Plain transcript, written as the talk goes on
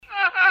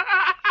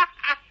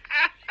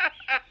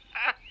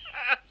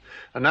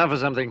And now for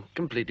something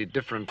completely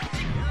different.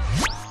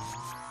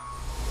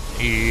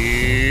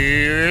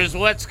 Here's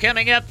what's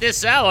coming up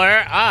this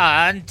hour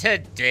on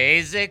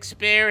Today's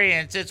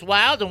Experience. It's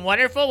wild and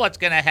wonderful. What's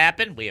going to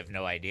happen? We have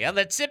no idea.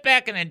 Let's sit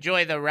back and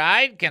enjoy the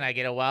ride. Can I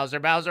get a Wowzer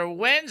Bowser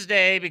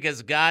Wednesday?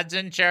 Because God's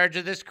in charge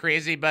of this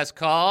crazy bus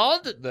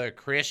called The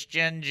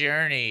Christian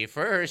Journey.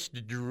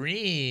 First,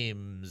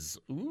 dreams.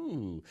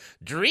 Ooh,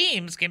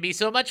 dreams can be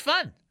so much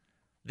fun.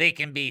 They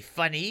can be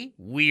funny,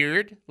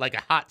 weird, like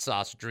a hot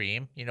sauce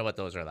dream. You know what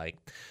those are like.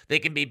 They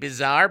can be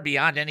bizarre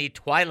beyond any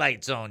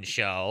Twilight Zone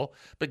show.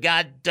 But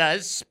God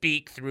does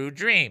speak through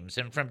dreams.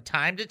 And from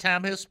time to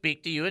time, he'll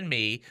speak to you and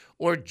me,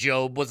 or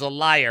Job was a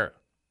liar.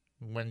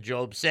 When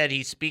Job said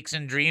he speaks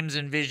in dreams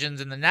and visions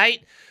in the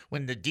night,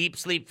 when the deep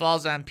sleep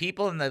falls on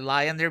people and they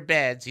lie on their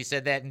beds, he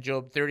said that in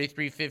Job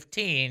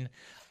 33:15.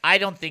 I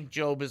don't think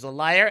Job is a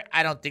liar.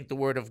 I don't think the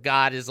word of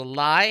God is a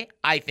lie.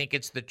 I think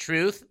it's the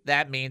truth.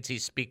 That means he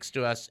speaks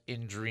to us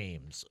in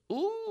dreams.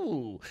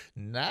 Ooh,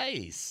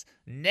 nice.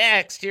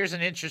 Next, here's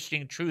an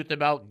interesting truth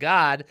about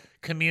God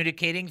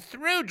communicating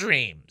through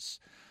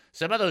dreams.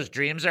 Some of those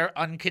dreams are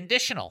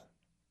unconditional.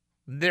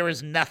 There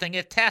is nothing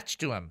attached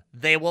to them.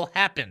 They will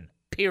happen,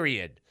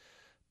 period.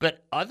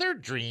 But other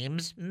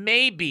dreams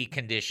may be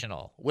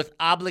conditional, with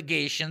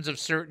obligations of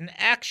certain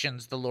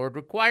actions the Lord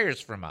requires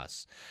from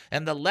us.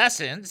 And the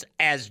lessons,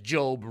 as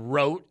Job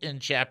wrote in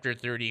chapter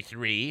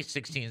 33,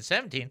 16,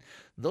 17,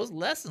 those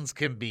lessons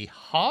can be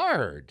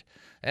hard.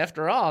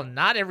 After all,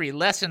 not every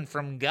lesson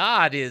from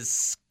God is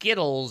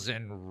skittles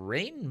and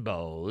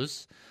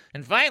rainbows.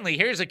 And finally,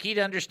 here's a key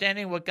to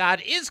understanding what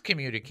God is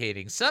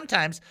communicating.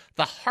 Sometimes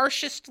the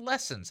harshest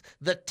lessons,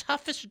 the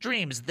toughest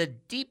dreams, the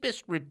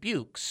deepest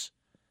rebukes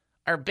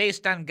are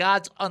based on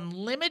God's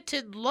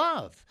unlimited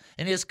love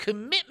and his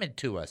commitment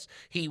to us.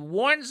 He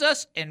warns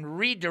us and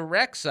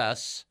redirects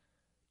us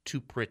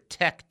to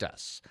protect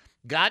us.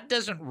 God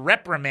doesn't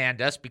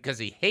reprimand us because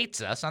he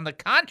hates us. On the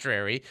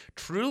contrary,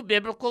 true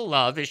biblical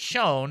love is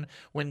shown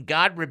when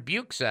God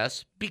rebukes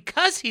us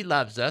because he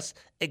loves us,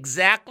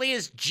 exactly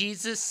as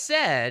Jesus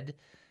said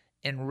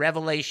in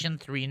Revelation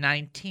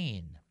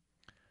 3:19.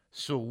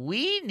 So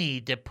we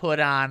need to put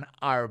on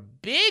our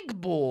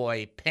big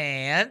boy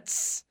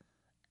pants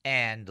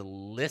and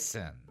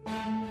listen.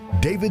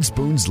 David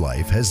Spoon's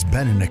life has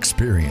been an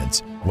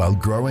experience. While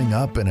growing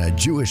up in a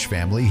Jewish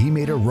family, he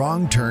made a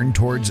wrong turn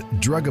towards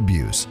drug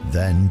abuse.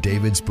 Then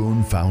David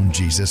Spoon found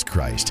Jesus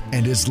Christ,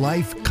 and his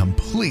life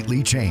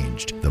completely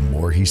changed. The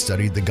more he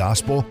studied the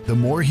gospel, the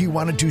more he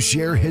wanted to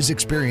share his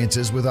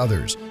experiences with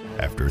others.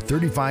 After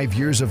 35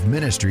 years of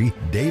ministry,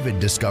 David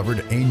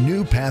discovered a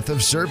new path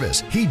of service.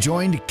 He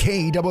joined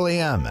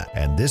KAAM,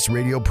 and this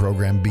radio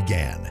program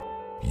began.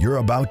 You're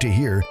about to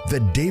hear the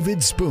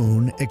David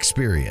Spoon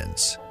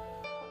Experience.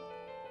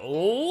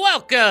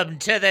 Welcome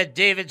to the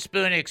David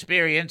Spoon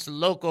Experience,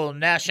 local,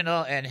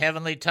 national, and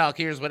heavenly talk.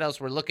 Here's what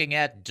else we're looking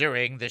at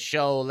during the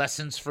show.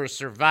 Lessons for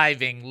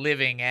surviving,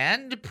 living,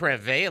 and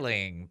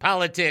prevailing.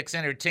 Politics,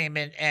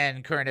 entertainment,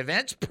 and current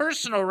events.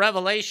 Personal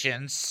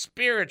revelations,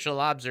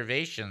 spiritual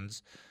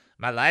observations.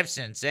 My life's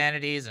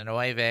insanities, and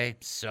oy vey,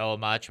 so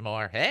much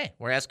more. Hey,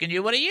 we're asking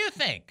you, what do you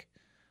think?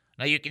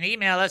 Now, you can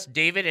email us,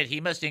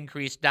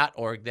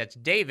 david@hemustincrease.org. That's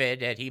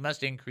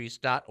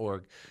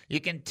david@hemustincrease.org.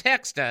 You can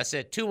text us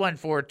at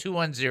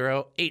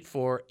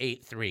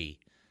 214-210-8483.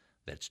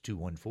 That's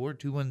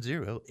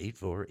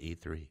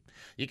 214-210-8483.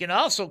 You can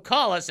also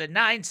call us at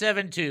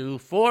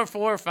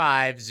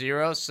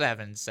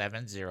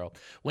 972-445-0770.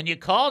 When you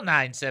call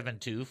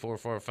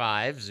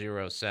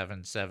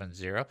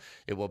 972-445-0770,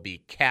 it will be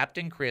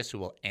Captain Chris who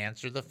will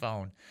answer the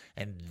phone.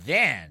 And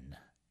then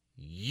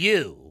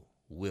you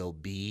will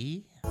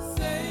be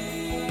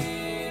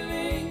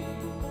sailing,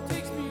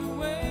 takes me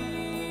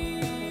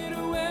away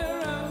to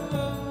where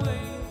I'm away.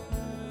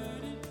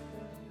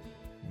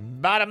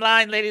 Bottom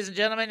line, ladies and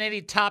gentlemen,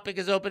 any topic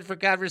is open for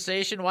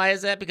conversation. Why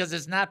is that? Because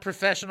it's not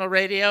professional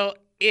radio.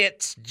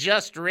 It's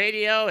just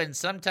radio, and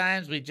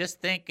sometimes we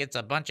just think it's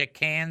a bunch of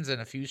cans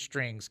and a few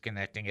strings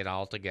connecting it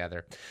all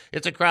together.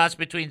 It's a cross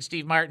between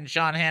Steve Martin,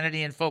 Sean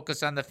Hannity, and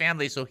Focus on the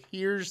Family. So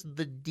here's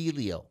the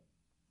dealio.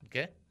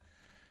 Okay?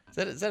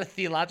 Is that a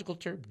theological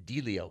term?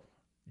 Dealio.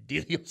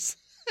 Delios.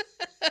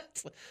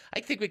 I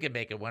think we can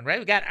make it one, right?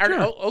 We got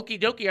Okie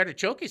Dokie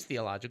Artichoke is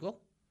theological.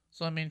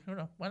 So, I mean, who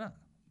knows? Why not?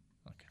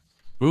 Okay.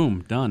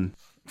 Boom, done.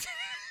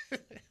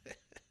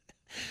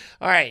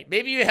 All right,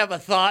 maybe you have a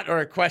thought or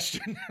a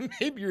question.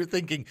 Maybe you're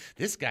thinking,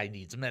 this guy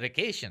needs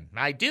medication.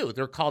 I do.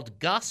 They're called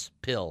Gus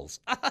pills.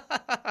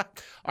 All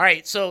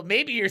right, so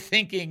maybe you're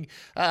thinking,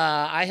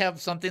 I have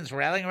something that's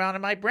rattling around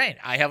in my brain.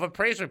 I have a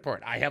praise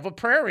report. I have a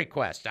prayer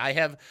request. I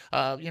have,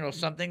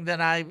 something that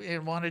I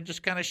want to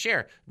just kind of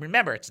share.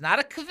 Remember, it's not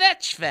a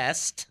kvetch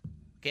fest,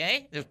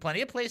 okay? There's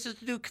plenty of places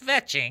to do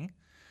kvetching,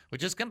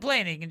 which is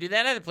complaining. You can do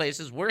that other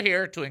places. We're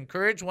here to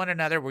encourage one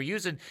another. We're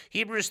using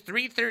Hebrews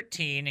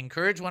 3:13,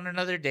 encourage one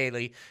another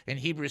daily, and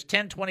Hebrews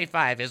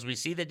 10:25 as we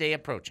see the day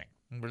approaching.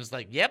 And we're just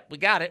like, yep, we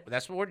got it.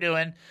 That's what we're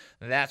doing.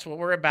 That's what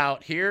we're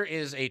about. Here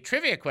is a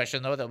trivia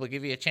question, though, that will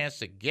give you a chance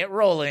to get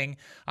rolling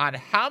on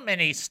how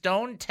many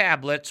stone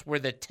tablets were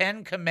the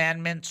 10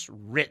 Commandments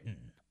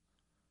written.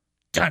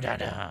 Dun, dun,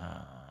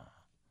 dun.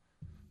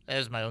 That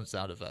is my own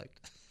sound effect.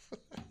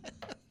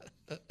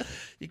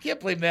 You can't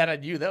blame that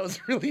on you. That was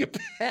really a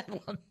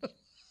bad one.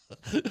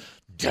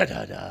 Da,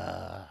 da,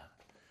 da.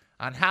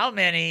 On how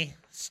many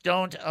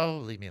stone... Oh,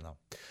 leave me alone.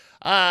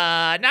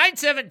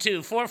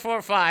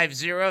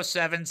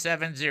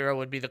 972-445-0770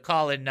 would be the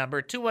call-in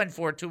number.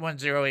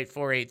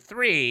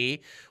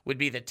 214-210-8483 would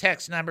be the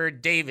text number.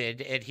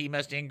 David at he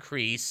must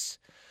increase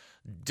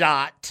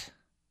dot...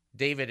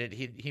 David at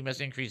he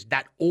must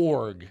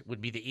increase.org would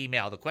be the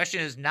email. The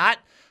question is not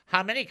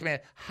how many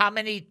commands, how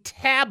many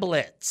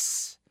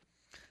tablets?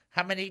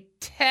 How many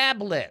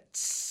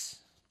tablets?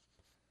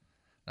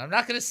 I'm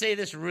not going to say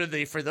this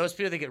rudely for those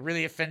people that get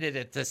really offended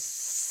at the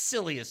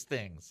silliest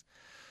things.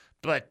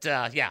 But,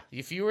 yeah,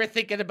 if you were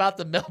thinking about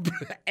the Mel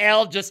Brooks,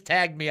 Al just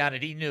tagged me on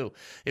it. He knew.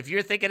 If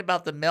you're thinking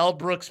about the Mel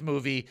Brooks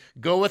movie,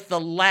 go with the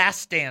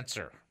last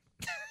answer.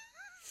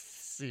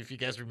 See if you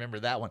guys remember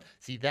that one.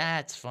 See,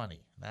 that's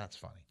funny. That's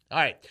funny. All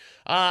right.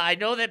 I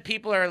know that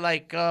people are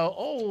like,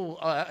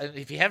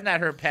 if you have not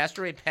heard,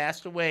 Pastor Ray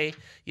passed away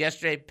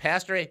yesterday.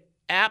 Pastor Ray,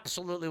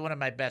 absolutely one of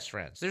my best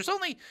friends. There's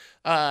only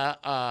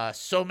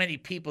so many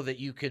people that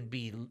you can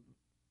be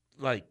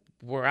like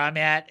where I'm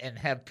at and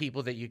have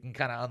people that you can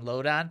kind of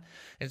unload on.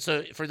 And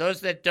so for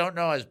those that don't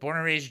know, I was born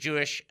and raised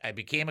Jewish. I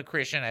became a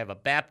Christian. I have a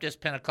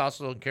Baptist,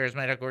 Pentecostal, and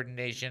Charismatic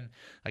ordination.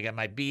 I got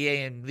my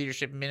BA in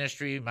Leadership and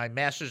Ministry, my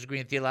master's degree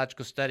in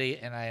Theological Study,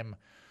 and I am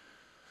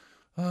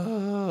 8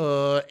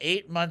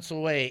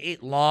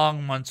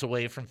 long months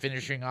away from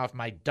finishing off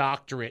my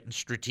doctorate in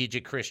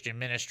Strategic Christian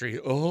Ministry.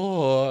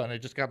 And I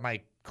just got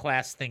my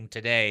class thing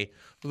today.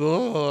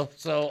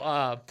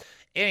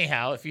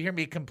 Anyhow, if you hear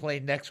me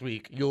complain next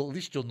week, at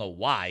least you'll know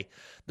why.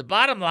 The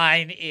bottom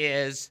line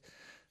is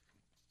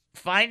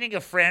finding a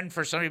friend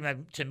for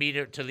somebody to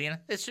meet to Lena.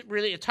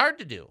 It's hard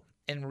to do.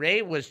 And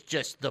Ray was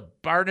just the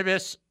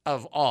Barnabas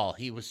of all.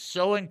 He was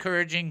so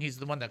encouraging. He's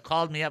the one that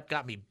called me up,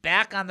 got me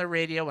back on the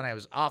radio when I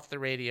was off the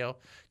radio.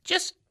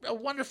 Just a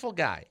wonderful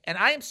guy. And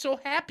I am so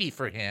happy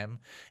for him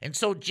and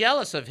so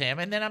jealous of him.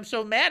 And then I'm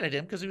so mad at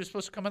him because he was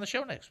supposed to come on the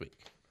show next week.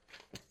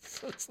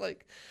 So it's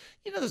like,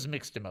 there's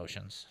mixed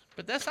emotions.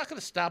 But that's not going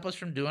to stop us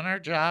from doing our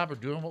job or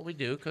doing what we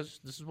do,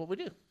 because this is what we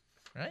do,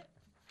 right?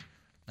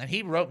 And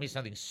he wrote me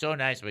something so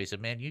nice, but he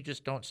said, man, you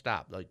just don't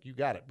stop. Like, you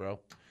got it,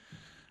 bro.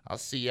 I'll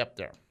see you up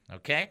there,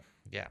 okay?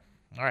 Yeah.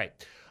 All right.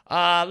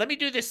 Let me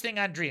do this thing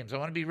on dreams. I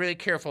want to be really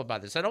careful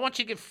about this. I don't want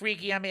you to get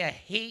freaky on me. I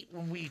hate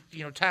when we,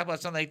 talk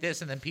about something like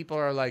this and then people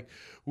are like,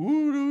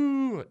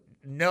 ooh.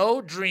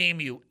 No dream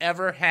you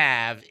ever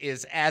have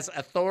is as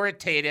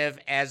authoritative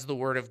as the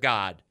Word of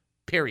God,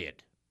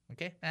 period.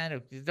 Okay?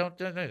 Don't.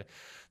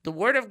 The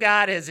Word of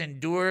God has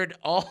endured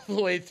all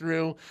the way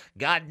through.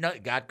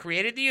 God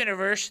created the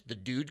universe. The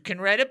dude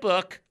can write a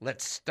book.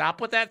 Let's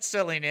stop with that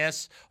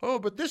silliness. Oh,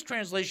 but this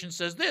translation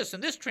says this,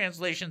 and this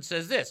translation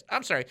says this.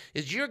 I'm sorry.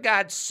 Is your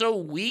God so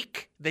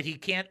weak that he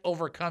can't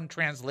overcome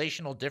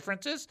translational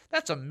differences?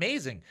 That's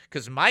amazing,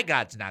 because my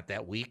God's not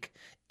that weak.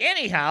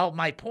 Anyhow,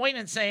 my point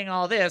in saying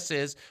all this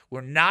is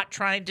we're not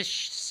trying to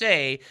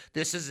say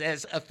this is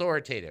as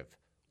authoritative.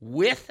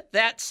 With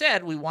that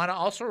said, we want to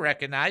also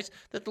recognize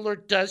that the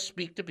Lord does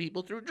speak to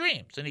people through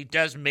dreams, and he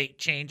does make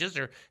changes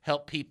or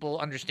help people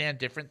understand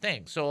different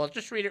things. So I'll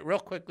just read it real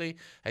quickly.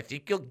 I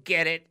think you'll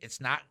get it.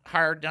 It's not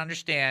hard to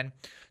understand.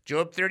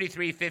 Job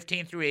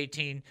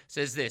 33:15-18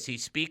 says this: he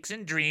speaks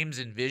in dreams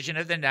and vision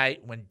of the night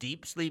when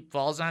deep sleep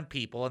falls on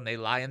people and they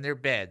lie in their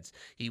beds.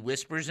 He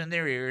whispers in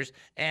their ears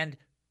and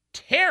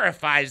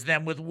terrifies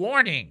them with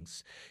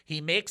warnings. He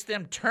makes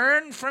them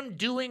turn from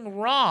doing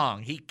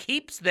wrong. He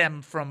keeps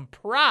them from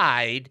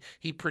pride.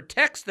 He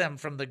protects them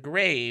from the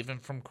grave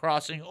and from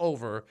crossing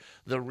over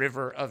the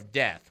river of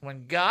death.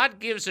 When God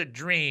gives a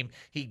dream,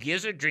 he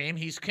gives a dream,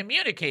 he's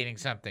communicating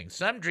something.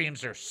 Some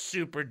dreams are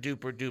super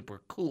duper duper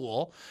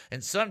cool,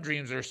 and some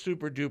dreams are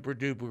super duper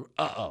duper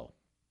uh-oh.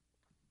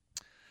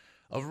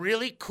 A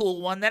really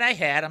cool one that I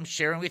had, I'm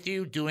sharing with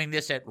you, doing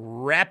this at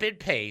rapid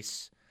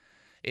pace,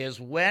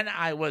 is when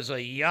I was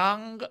a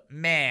young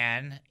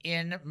man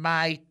in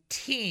my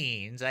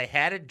teens, I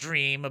had a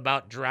dream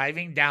about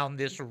driving down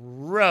this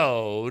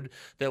road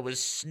that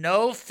was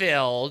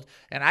snow-filled,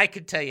 and I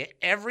could tell you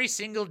every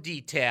single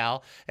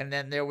detail. And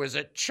then there was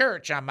a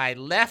church on my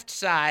left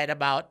side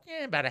about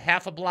a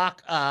half a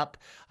block up.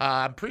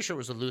 I'm pretty sure it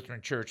was a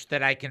Lutheran church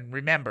that I can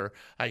remember.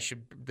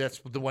 That's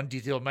the one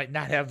detail I might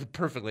not have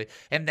perfectly.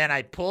 And then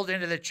I pulled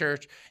into the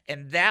church,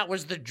 and that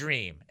was the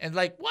dream. And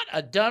like, what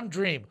a dumb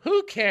dream.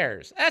 Who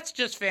cares? That's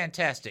just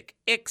fantastic.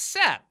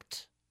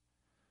 Except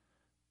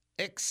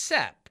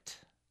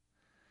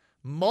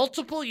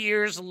multiple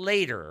years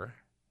later,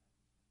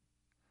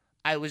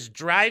 I was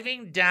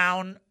driving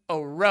down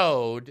a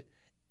road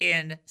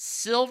in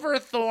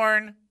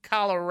Silverthorne,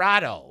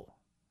 Colorado.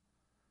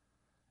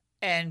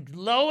 And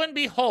lo and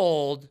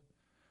behold,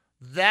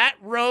 that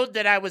road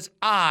that I was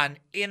on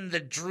in the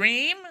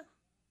dream,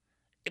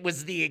 it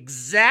was the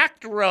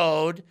exact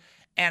road.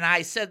 And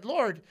I said,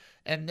 Lord,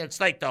 and it's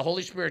like the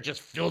Holy Spirit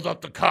just filled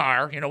up the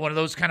car, one of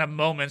those kind of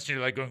moments. And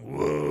you're like going,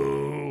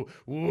 whoa,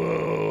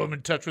 whoa, I'm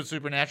in touch with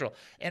supernatural.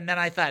 And then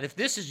I thought, if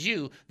this is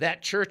you,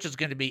 that church is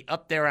going to be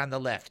up there on the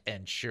left.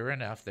 And sure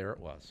enough, there it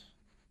was.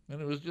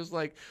 And it was just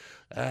like,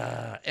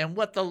 and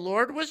what the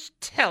Lord was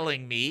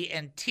telling me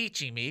and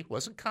teaching me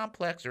wasn't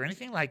complex or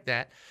anything like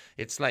that.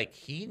 It's like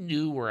he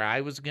knew where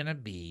I was going to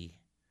be.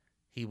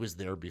 He was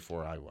there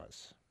before I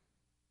was.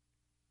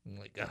 I'm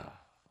like,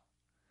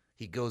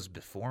 he goes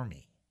before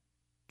me.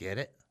 Get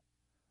it?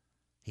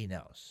 He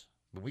knows.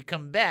 When we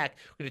come back,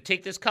 we're going to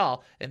take this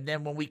call. And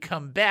then when we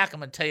come back, I'm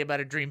going to tell you about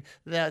a dream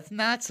that's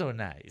not so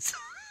nice.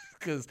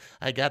 Because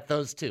I got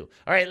those too.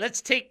 All right,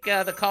 let's take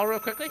the call real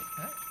quickly.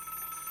 All right.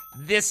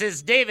 This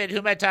is David. Who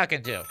am I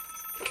talking to?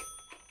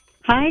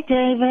 Hi,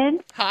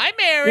 David. Hi,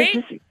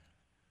 Mary.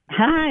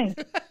 Hi.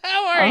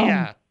 How are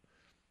you?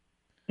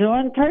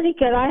 Doing pretty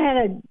good. I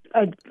had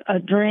a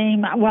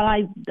dream. Well,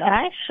 I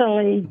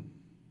actually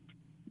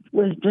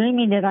was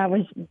dreaming that I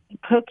was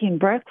cooking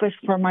breakfast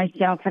for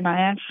myself, and I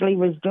actually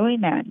was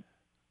doing that.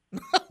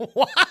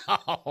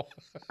 Wow.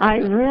 I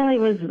really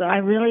was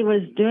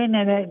doing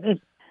it.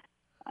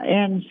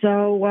 And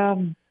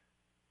so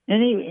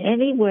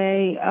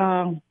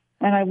anyway.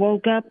 When I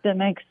woke up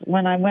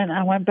when I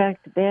went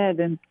back to bed,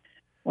 and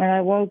when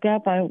I woke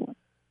up, I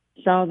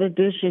saw the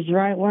dishes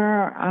right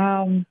where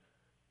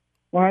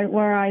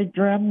I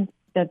dreamt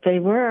that they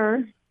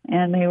were,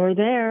 and they were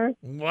there.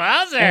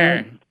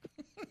 Wowzer!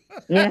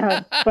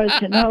 Yeah,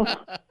 but you know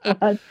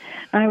what?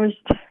 I was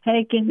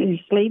taking these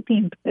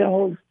sleeping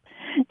pills,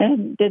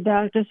 and the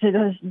doctor said,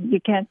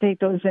 you can't take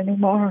those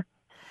anymore.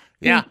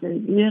 Yeah.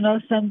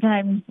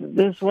 Sometimes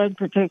this one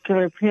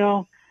particular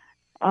pill,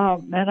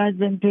 and I'd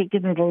been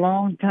taking it a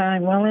long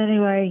time. Well,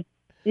 anyway,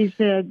 he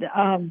said,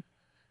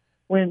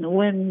 when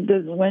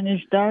you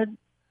start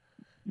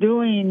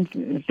doing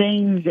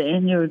things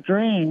in your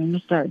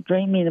dreams, start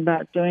dreaming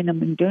about doing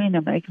them and doing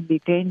them, it can be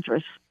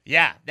dangerous.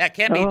 Yeah, that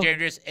can be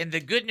dangerous. And the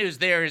good news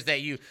there is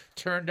that you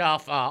turned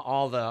off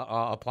all the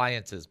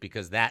appliances,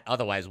 because that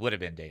otherwise would have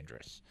been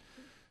dangerous.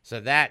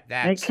 So that's...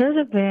 It could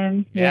have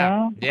been,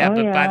 yeah.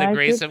 But by the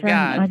grace of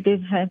God. I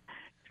did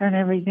turn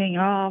everything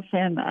off,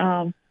 and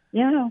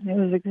it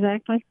was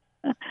exactly.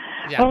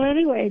 Yeah. Well,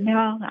 anyway,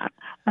 now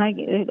I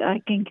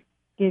can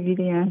give you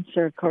the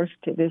answer, of course,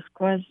 to this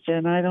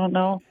question. I don't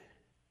know.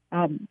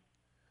 I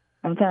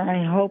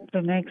hope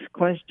the next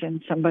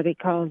question somebody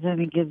calls in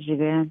and gives you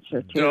the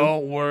answer to.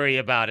 Don't worry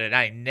about it.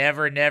 I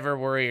never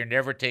worry or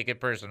never take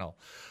it personal.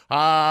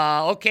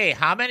 Okay,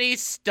 how many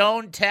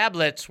stone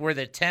tablets were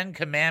the 10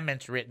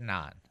 Commandments written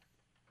on?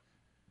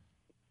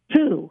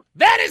 2.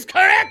 That is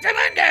correct,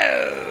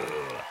 Amundo!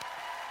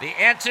 The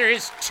answer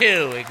is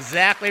 2.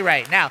 Exactly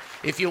right. Now,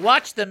 if you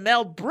watch the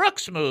Mel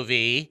Brooks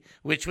movie,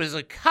 which was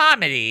a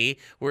comedy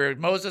where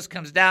Moses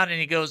comes down and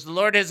he goes, the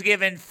Lord has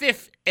given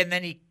 5, and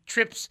then he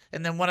trips,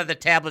 and then one of the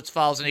tablets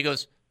falls, and he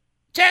goes,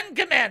 10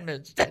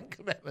 commandments, 10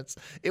 commandments.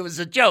 It was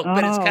a joke,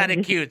 but it's kind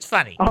of cute. It's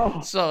funny.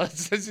 So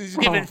he's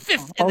given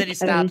 5, and then he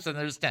stops, and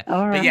there's 10.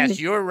 All right. But yes,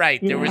 you're right.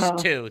 There was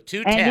 2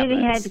 tablets. And then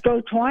he had to go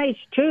twice,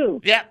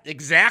 too. Yeah,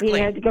 exactly.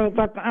 He had to go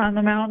up on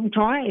the mountain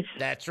twice.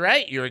 That's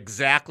right. You're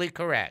exactly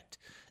correct.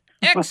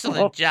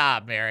 Excellent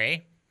job,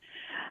 Mary.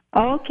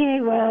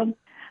 Okay, well,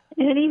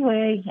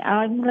 anyway,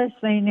 I'm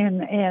listening,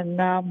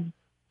 and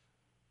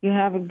you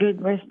have a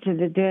good rest of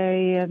the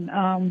day. And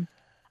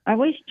I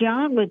wish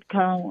John would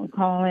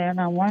call in.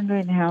 I'm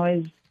wondering how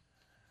his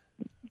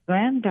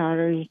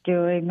granddaughter is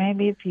doing.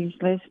 Maybe if he's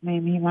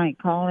listening, he might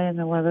call in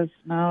and let us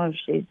know if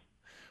she's.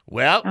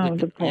 Well,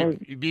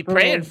 you be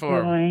praying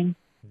for him.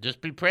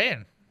 Just be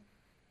praying.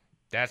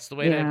 That's the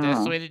way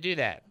to do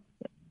that.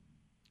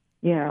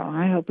 Yeah,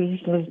 I hope he's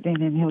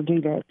listening and he'll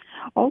do that.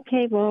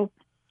 Okay, well,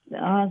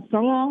 so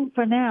long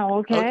for now,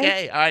 okay?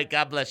 Okay, all right.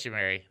 God bless you,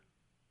 Mary.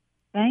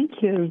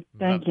 Thank you.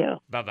 Thank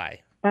you. Bye-bye.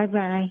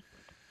 Bye-bye.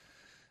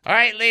 All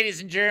right, ladies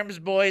and germs,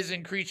 boys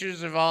and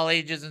creatures of all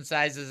ages and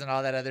sizes and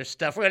all that other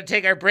stuff. We're going to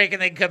take our break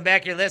and then come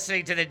back. You're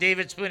listening to the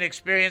David Spoon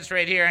Experience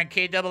right here on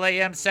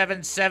KAAM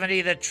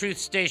 770, the truth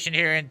station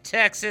here in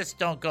Texas.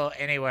 Don't go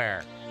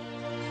anywhere.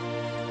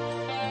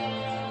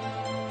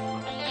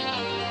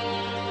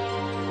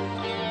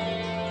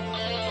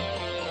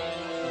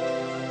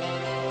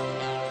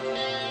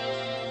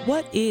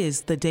 What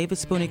is the David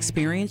Spoon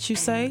Experience, you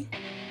say?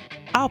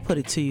 I'll put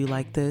it to you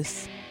like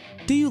this.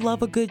 Do you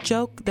love a good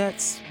joke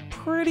that's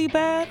pretty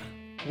bad?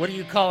 What do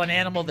you call an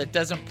animal that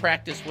doesn't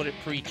practice what it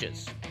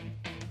preaches?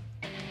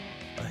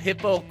 A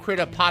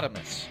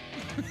hippocritopotamus.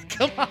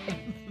 Come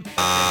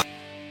on.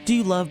 Do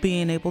you love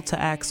being able to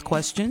ask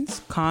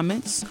questions,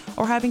 comments,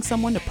 or having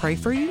someone to pray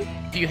for you?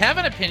 If you have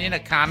an opinion, a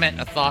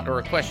comment, a thought, or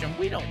a question,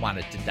 we don't want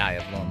it to die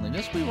of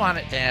loneliness. We want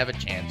it to have a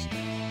chance.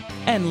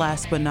 And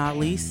last but not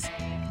least,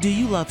 do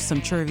you love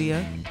some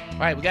trivia? All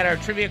right, we got our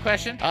trivia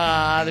question.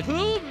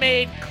 Who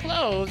made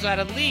clothes out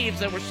of leaves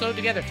that were sewed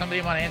together?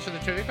 Somebody want to answer the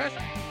trivia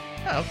question?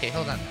 Oh, okay,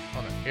 hold on.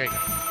 Here you go.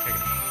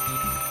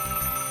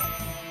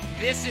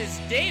 This is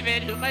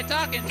David. Who am I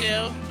talking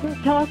to? You're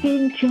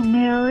talking to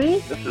Mary.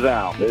 This is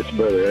Al. This is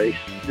Brother Ace.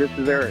 This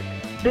is Eric.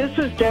 This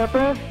is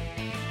Deborah.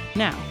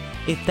 Now,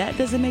 if that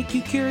doesn't make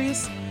you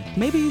curious,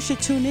 maybe you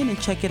should tune in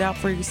and check it out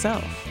for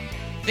yourself.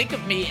 Think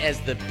of me as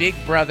the big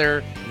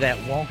brother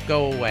that won't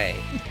go away.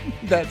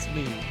 That's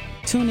me.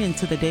 Tune in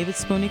to the David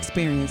Spoon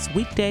Experience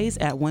weekdays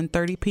at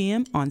 1:30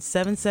 p.m. on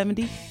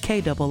 770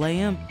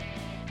 KAAM.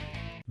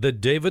 The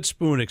David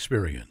Spoon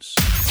Experience.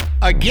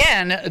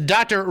 Again,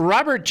 Dr.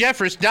 Robert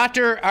Jeffress.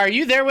 Doctor, are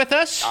you there with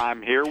us?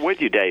 I'm here with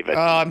you, David.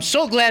 I'm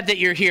so glad that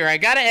you're here. I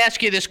got to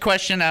ask you this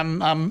question.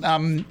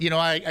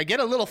 I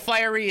get a little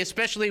fiery,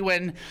 especially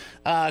when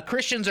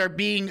Christians are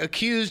being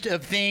accused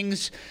of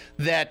things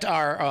that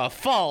are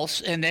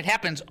false, and that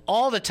happens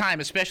all the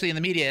time, especially in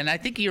the media. And I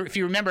think if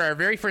you remember our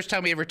very first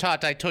time we ever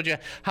talked, I told you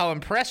how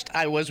impressed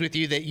I was with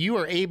you that you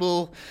are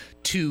able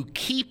to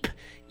keep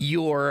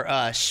your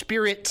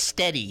spirit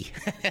steady.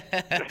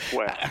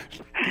 Well,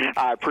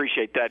 I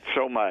appreciate that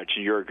so much.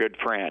 You're a good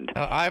friend.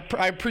 I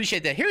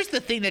appreciate that. Here's the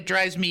thing that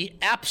drives me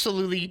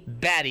absolutely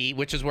batty,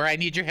 which is where I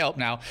need your help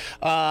now.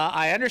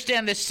 I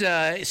understand this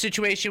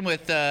situation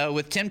with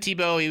Tim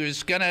Tebow. He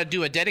was going to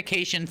do a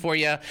dedication for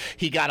you.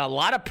 He got a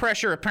lot of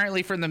pressure,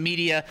 apparently, from the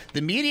media.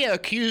 The media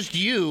accused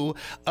you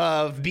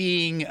of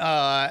being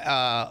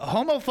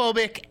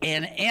homophobic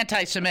and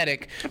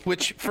anti-Semitic,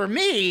 which for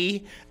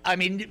me, I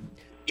mean,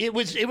 It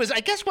was. I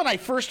guess when I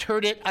first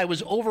heard it, I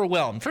was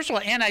overwhelmed. First of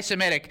all,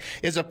 anti-Semitic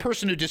is a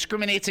person who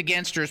discriminates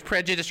against or is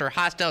prejudiced or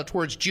hostile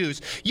towards Jews.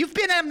 You've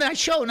been on my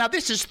show. Now,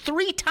 this is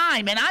 3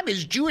 times, and I'm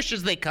as Jewish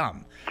as they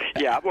come.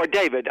 Yeah, well,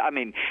 David, I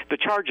mean, the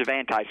charge of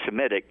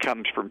anti-Semitic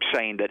comes from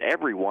saying that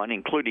everyone,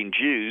 including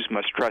Jews,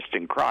 must trust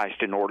in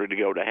Christ in order to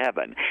go to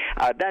heaven.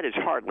 That is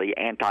hardly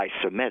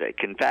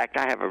anti-Semitic. In fact,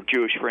 I have a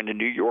Jewish friend in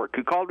New York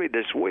who called me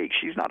this week.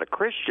 She's not a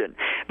Christian,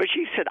 but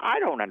she said, I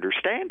don't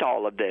understand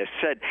all of this.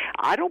 Said,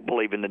 I don't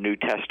believe in the New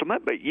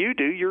Testament, but you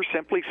do. You're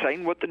simply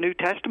saying what the New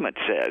Testament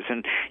says.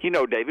 And,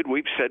 David,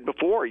 we've said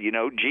before,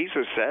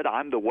 Jesus said,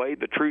 I'm the way,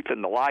 the truth,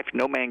 and the life.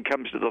 No man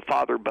comes to the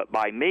Father but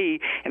by me.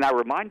 And I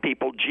remind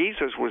people,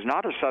 Jesus was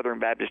not a Southern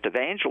Baptist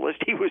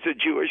evangelist. He was a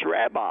Jewish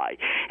rabbi.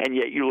 And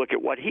yet you look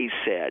at what he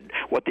said,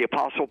 what the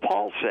Apostle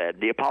Paul said,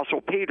 the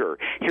Apostle Peter.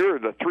 Here are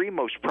the 3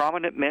 most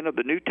prominent men of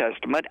the New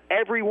Testament,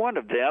 every one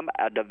of them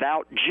a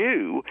devout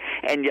Jew,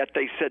 and yet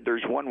they said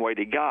there's one way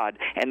to God,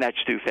 and that's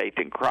through faith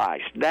in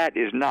Christ. That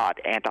is not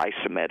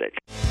anti-Semitic.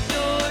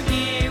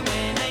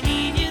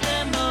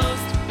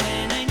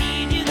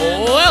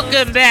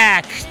 Welcome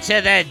back to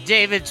the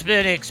David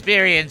Spoon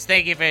Experience.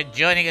 Thank you for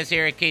joining us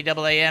here at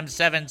KAAM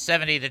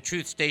 770, the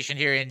truth station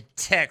here in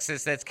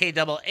Texas. That's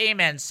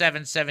KAAM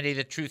 770,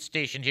 the truth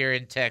station here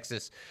in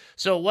Texas.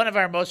 So one of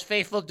our most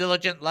faithful,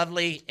 diligent,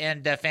 lovely,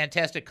 and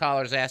fantastic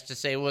callers asked to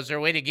say, was there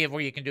a way to give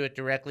where you can do it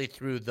directly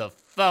through the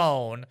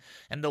phone?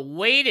 And the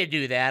way to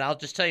do that, I'll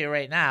just tell you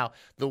right now,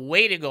 the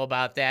way to go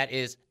about that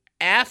is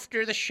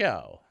after the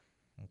show.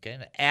 Okay,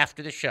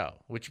 after the show,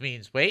 which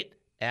means,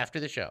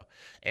 after the show.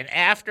 And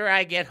after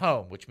I get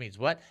home, which means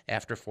what?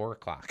 After 4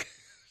 o'clock.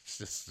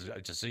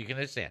 just so you can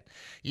understand.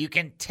 You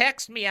can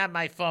text me on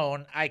my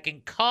phone. I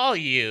can call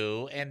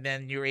you, and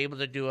then you're able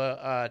to do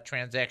a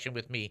transaction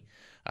with me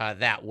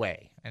that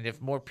way. And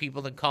if more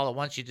people than call at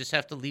once, you just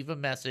have to leave a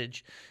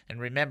message. And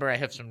remember, I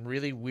have some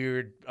really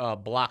weird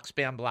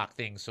spam block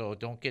things, so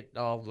don't get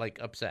all,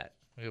 upset.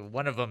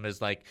 One of them is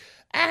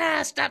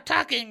stop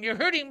talking. You're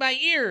hurting my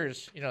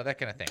ears. That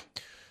kind of thing.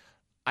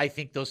 I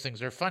think those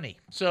things are funny.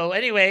 So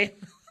anyway,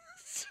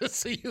 just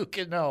so you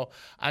can know,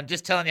 I'm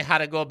just telling you how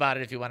to go about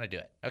it if you want to do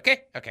it.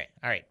 Okay? Okay.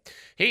 All right.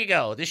 Here you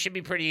go. This should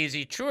be pretty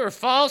easy. True or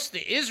false?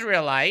 This is true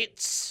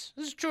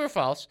or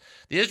false.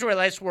 The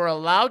Israelites were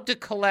allowed to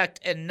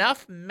collect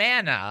enough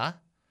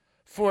manna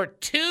for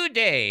 2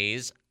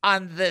 days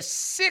on the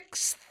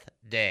 6th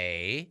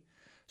day,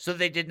 so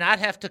they did not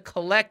have to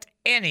collect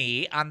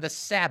any on the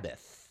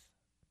Sabbath.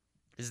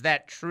 Is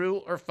that true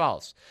or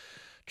false?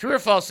 True or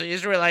false, the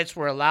Israelites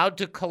were allowed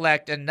to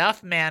collect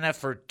enough manna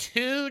for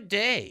 2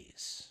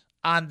 days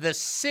on the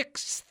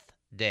 6th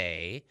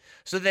day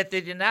so that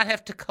they did not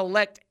have to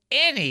collect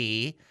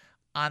any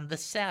on the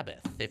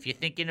Sabbath. If you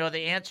think you know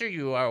the answer,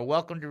 you are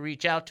welcome to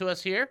reach out to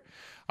us here.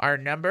 Our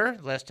number,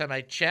 last time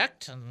I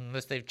checked,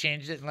 unless they've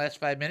changed it in the last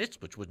 5 minutes,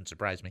 which wouldn't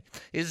surprise me,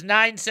 is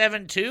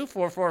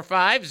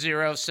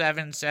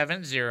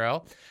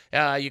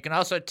 972-445-0770. You can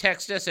also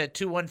text us at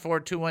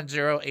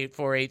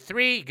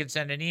 214-210-8483. You can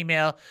send an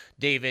email,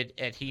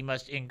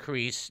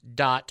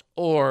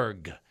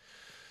 david@hemustincrease.org.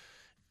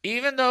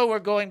 Even though we're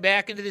going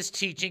back into this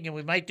teaching and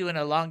we might do an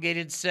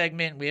elongated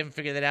segment, we haven't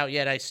figured that out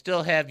yet, I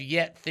still have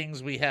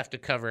things we have to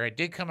cover. I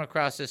did come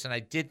across this, and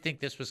I did think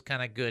this was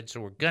kind of good, so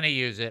we're going to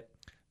use it.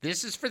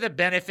 This is for the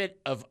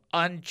benefit of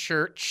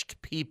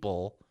unchurched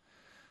people.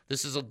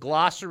 This is a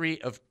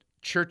glossary of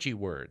churchy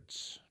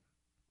words.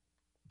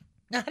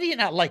 Now, how do you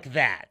not like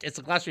that? It's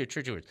a glossary of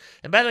churchy words.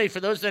 And by the way, for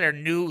those that are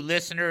new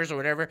listeners or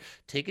whatever,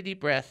 take a deep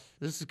breath.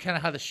 This is kind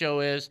of how the show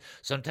is.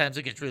 Sometimes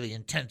it gets really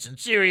intense and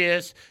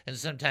serious, and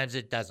sometimes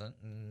it doesn't.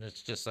 And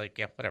it's just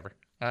whatever.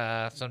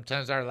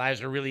 Sometimes our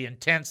lives are really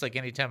intense, like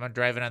anytime I'm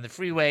driving on the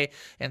freeway,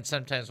 and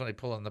sometimes when I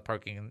pull in the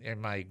parking in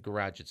my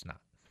garage, it's not.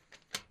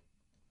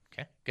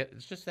 Okay, good.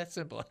 It's just that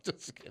simple. I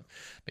just can't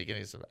make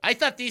any sense. I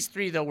thought these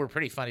three, though, were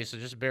pretty funny, so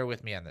just bear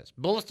with me on this.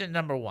 Bulletin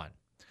number one.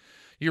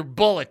 Your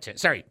bulletin.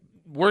 Sorry,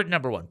 word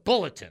number one.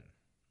 Bulletin.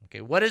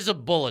 Okay, what is a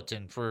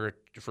bulletin for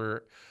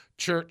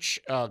church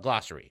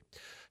glossary?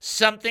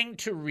 Something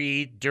to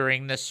read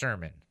during the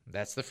sermon.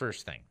 That's the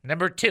first thing.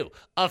 Number two,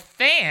 a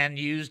fan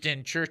used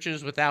in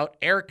churches without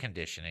air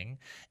conditioning.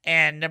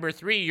 And number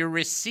three, your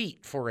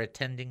receipt for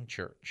attending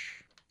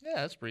church. Yeah,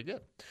 that's pretty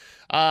good.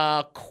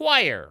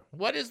 Choir.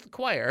 What is the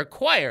choir? A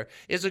choir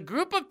is a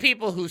group of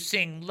people who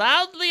sing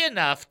loudly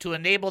enough to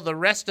enable the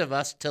rest of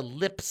us to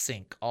lip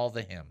sync all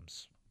the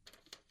hymns.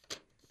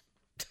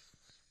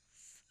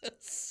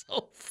 That's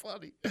so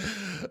funny.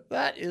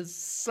 That is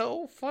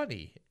so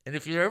funny. And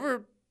if you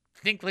ever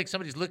think like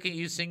somebody's looking at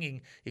you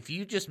singing, if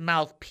you just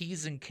mouth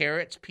peas and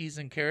carrots,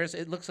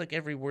 it looks like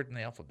every word in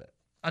the alphabet.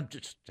 I'm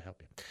just to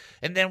help you.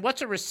 And then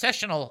what's a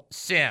recessional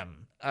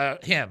hymn? A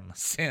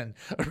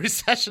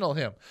recessional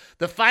hymn.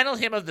 The final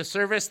hymn of the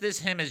service. This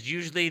hymn is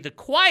usually the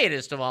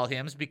quietest of all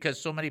hymns because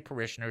so many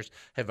parishioners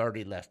have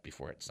already left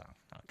before it's sung.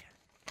 Okay.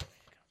 There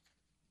you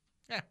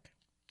go. Yeah.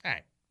 All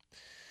right.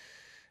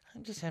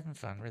 I'm just having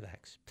fun.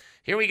 Relax.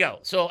 Here we go.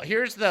 So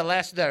here's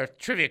the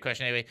trivia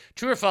question anyway.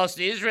 True or false,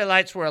 the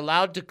Israelites were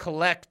allowed to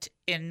collect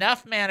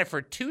enough manna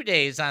for 2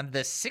 days on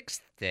the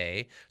sixth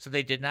day, so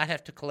they did not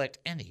have to collect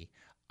any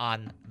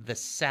on the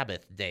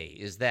Sabbath day.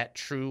 Is that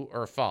true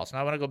or false? Now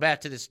I want to go back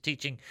to this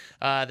teaching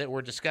that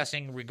we're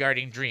discussing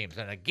regarding dreams.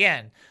 And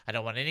again, I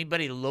don't want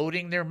anybody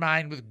loading their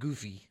mind with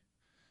goofy.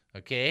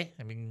 Okay?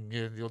 I mean,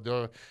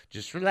 you'll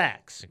just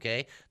relax.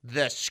 Okay?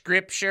 The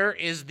scripture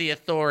is the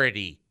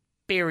authority.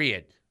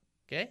 Period.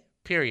 Okay?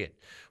 Period.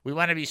 We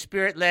want to be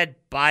spirit-led,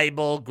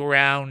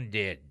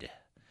 Bible-grounded.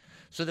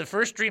 So the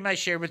first dream I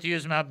shared with you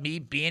is about me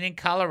being in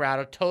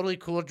Colorado. Totally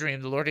cool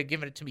dream. The Lord had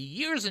given it to me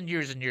years and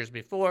years and years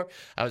before.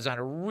 I was in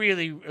a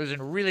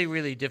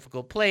really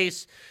difficult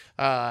place.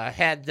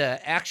 Had the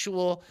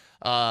actual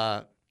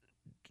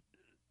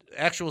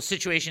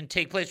situation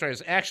take place where I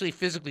was actually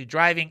physically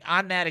driving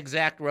on that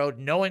exact road,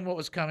 knowing what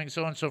was coming,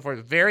 so on and so forth.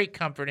 Very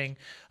comforting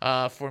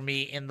for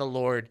me in the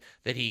Lord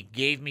that he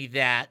gave me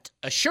that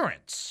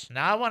assurance.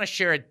 Now I want to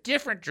share a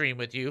different dream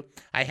with you.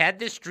 I had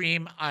this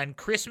dream on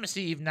Christmas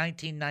Eve,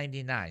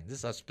 1999. This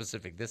is how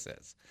specific this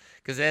is.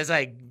 Because as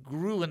I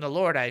grew in the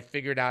Lord, I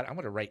figured out I'm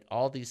going to write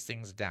all these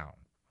things down.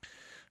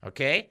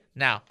 Okay?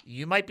 Now,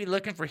 you might be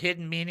looking for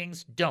hidden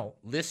meanings. Don't.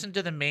 Listen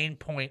to the main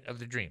point of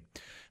the dream.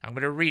 I'm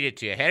going to read it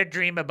to you. I had a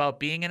dream about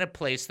being in a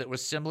place that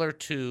was similar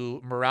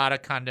to Murata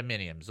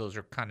condominiums. Those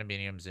are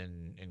condominiums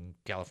in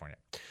California.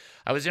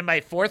 I was in my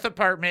fourth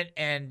apartment,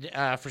 and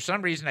for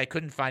some reason, I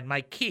couldn't find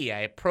my key. I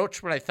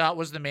approached what I thought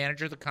was the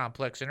manager of the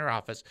complex in her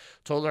office,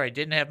 told her I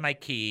didn't have my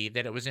key,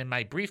 that it was in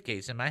my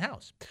briefcase in my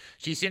house.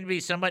 She seemed to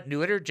be somewhat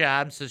new at her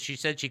job, so she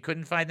said she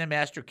couldn't find the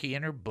master key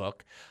in her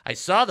book. I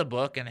saw the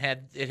book, and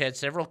it had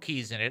several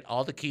keys in it.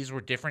 All the keys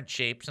were different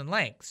shapes and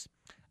lengths.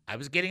 I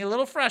was getting a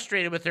little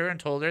frustrated with her and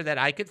told her that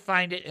I could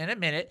find it in a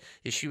minute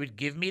if she would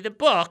give me the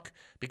book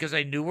because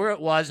I knew where it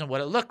was and what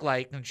it looked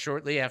like, and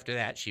shortly after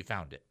that, she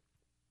found it.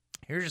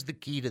 Here's the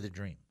key to the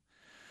dream.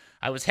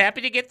 I was happy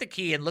to get the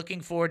key and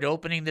looking forward to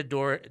opening the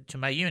door to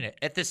my unit.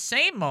 At the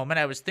same moment,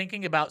 I was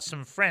thinking about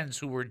some friends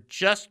who were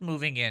just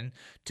moving in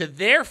to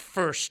their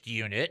first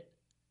unit,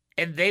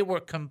 and they were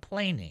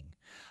complaining.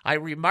 I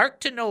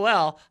remarked to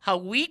Noelle how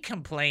we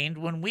complained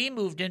when we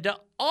moved into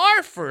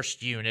our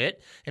first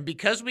unit, and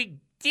because we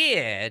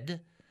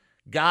did,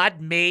 God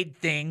made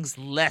things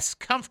less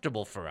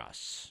comfortable for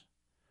us.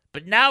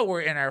 But now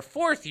we're in our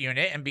fourth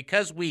unit, and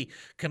because we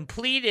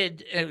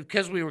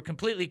were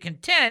completely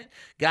content,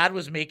 God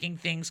was making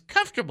things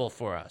comfortable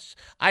for us.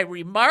 I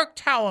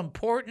remarked how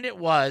important it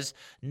was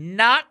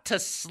not to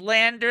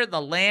slander the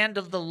land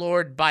of the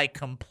Lord by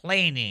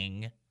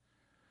complaining,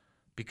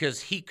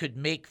 because he could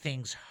make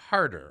things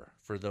harder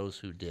for those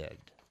who did.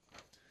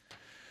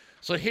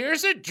 So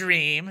here's a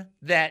dream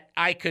that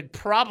I could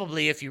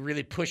probably, if you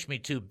really push me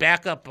to,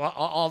 back up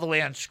all the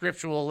way on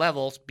scriptural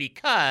levels,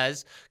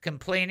 because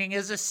complaining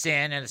is a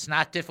sin, and it's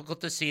not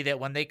difficult to see that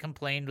when they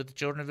complained, when the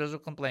children of Israel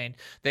complained,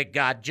 that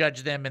God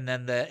judged them, and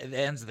then the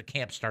ends of the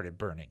camp started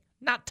burning.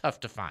 Not tough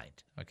to find,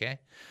 okay?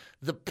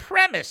 The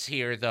premise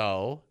here,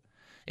 though,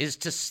 is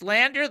to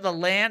slander the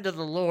land of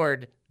the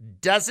Lord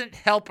doesn't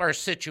help our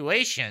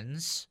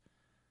situations.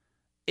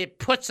 It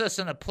puts us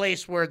in a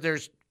place where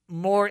there's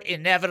more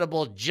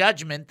inevitable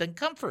judgment than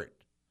comfort.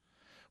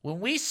 When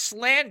we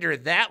slander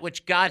that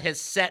which God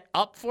has set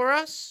up for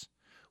us,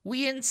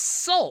 we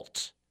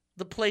insult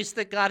the place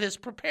that God has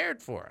prepared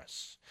for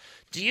us.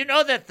 Do you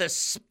know that the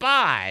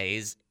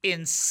spies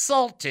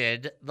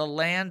insulted the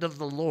land of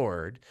the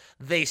Lord?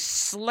 They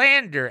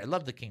slandered, I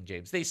love the King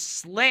James, they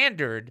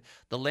slandered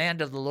the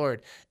land of the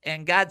Lord.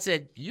 And God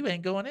said, you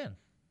ain't going in.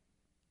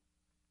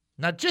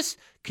 Now, just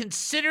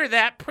consider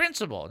that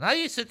principle. Now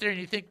you sit there and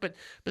you think, but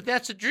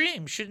that's a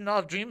dream. Shouldn't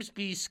all dreams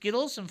be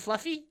skittles and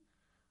fluffy?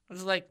 I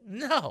was like,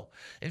 no.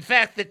 In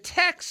fact, the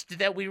text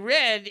that we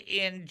read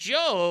in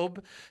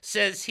Job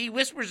says he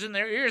whispers in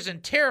their ears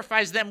and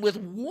terrifies them with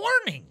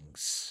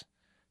warnings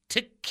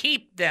to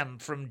keep them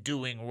from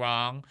doing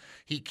wrong.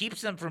 He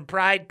keeps them from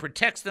pride,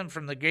 protects them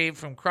from the grave,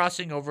 from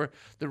crossing over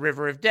the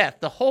river of death.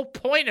 The whole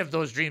point of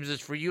those dreams is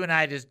for you and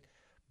I to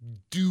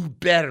do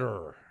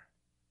better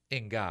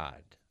in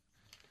God.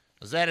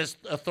 Is that as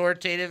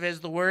authoritative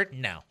as the word?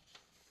 No.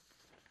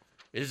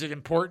 Is it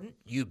important?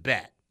 You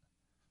bet.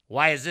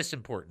 Why is this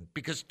important?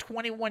 Because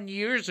 21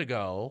 years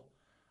ago,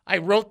 I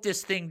wrote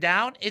this thing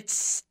down. It's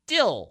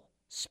still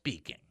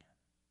speaking.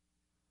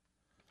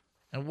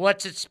 And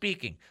what's it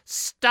speaking?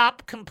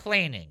 Stop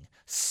complaining.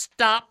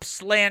 Stop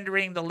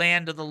slandering the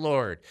land of the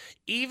Lord.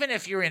 Even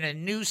if you're in a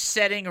new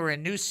setting or a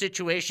new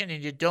situation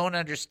and you don't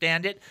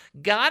understand it,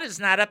 God is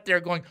not up there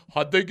going,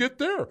 how'd they get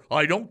there?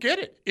 I don't get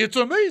it. It's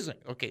amazing.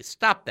 Okay,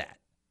 stop that.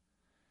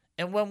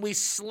 And when we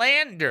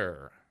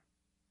slander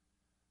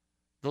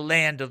the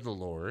land of the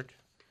Lord,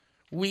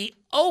 we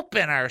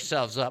open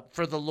ourselves up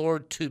for the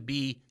Lord to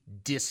be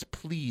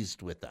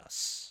displeased with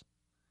us.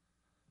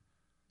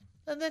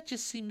 And that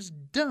just seems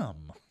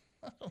dumb.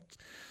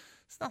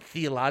 It's not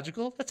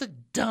theological. That's a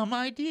dumb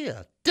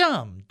idea.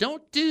 Dumb.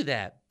 Don't do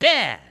that.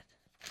 Bad.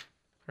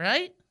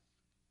 Right?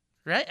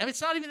 Right? I mean,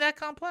 it's not even that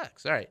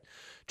complex. All right.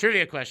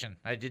 Trivia question.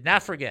 I did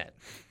not forget.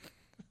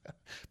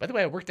 By the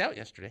way, I worked out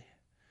yesterday.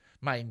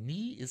 My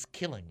knee is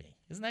killing me.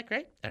 Isn't that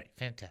great? All right.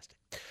 Fantastic.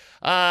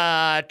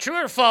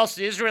 True or false,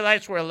 the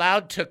Israelites were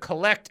allowed to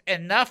collect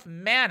enough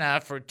manna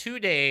for 2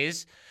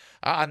 days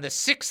on the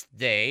sixth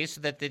day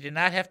so that they did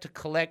not have to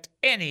collect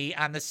any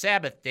on the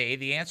Sabbath day.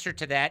 The answer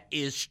to that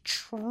is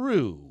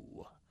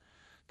true.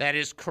 That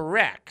is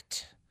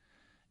correct.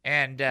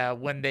 And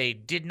when they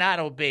did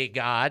not obey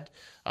God,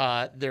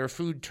 their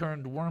food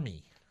turned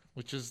wormy,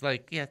 which is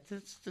like, yeah,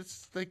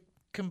 that's like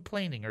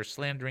complaining or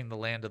slandering the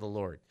land of the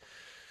Lord.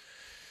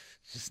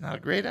 It's just not a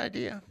great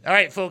idea. All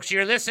right, folks,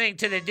 you're listening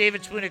to the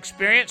David Spoon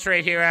Experience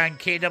right here on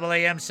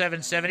KAAM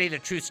 770, the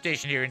truth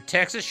station here in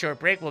Texas. Short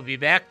break. We'll be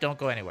back. Don't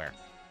go anywhere.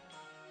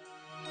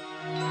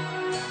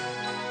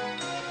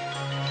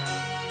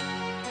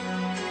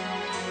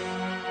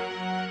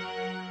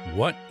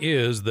 What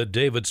is the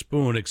David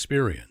Spoon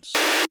Experience?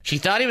 She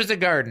thought he was the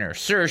gardener.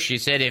 Sir, she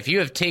said, if you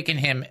have taken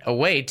him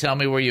away, tell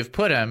me where you've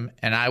put him,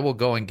 and I will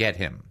go and get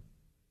him.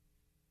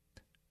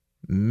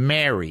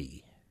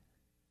 Mary,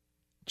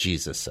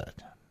 Jesus said.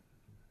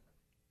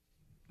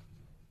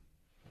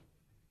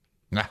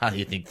 Now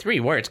you think 3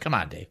 words. Come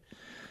on, Dave.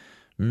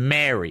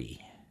 Mary,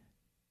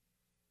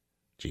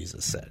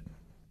 Jesus said.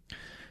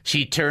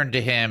 She turned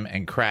to him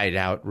and cried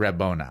out,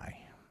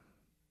 Rabboni,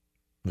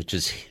 which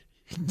is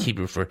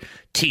Hebrew for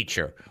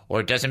teacher,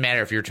 or it doesn't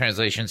matter if your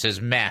translation says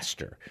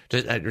master,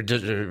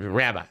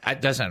 rabbi.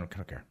 It doesn't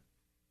care.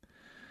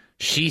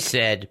 She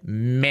said,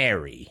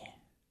 Mary.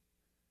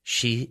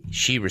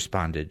 She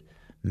responded,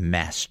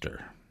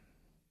 Master,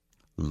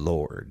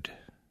 Lord.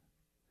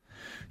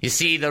 You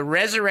see, the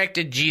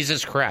resurrected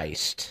Jesus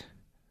Christ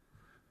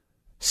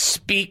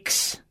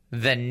speaks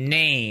the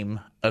name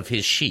of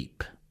his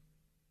sheep.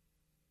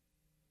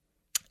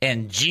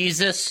 And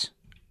Jesus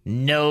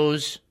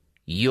knows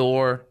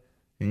your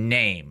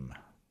name.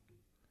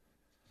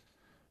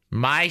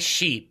 My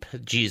sheep,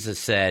 Jesus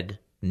said,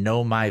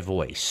 know my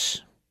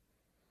voice,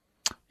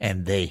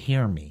 and they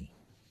hear me.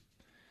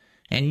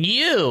 And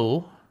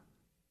you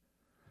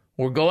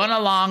were going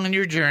along in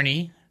your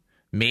journey.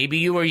 Maybe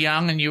you were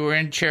young and you were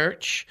in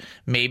church.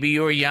 Maybe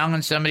you were young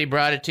and somebody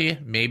brought it to you.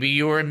 Maybe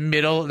you were in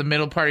the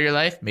middle part of your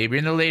life. Maybe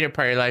in the later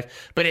part of your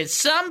life. But at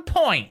some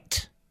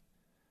point,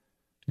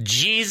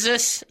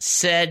 Jesus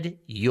said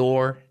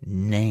your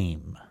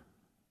name.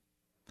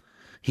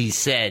 He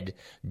said,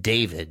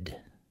 David,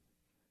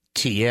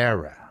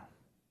 Tiara,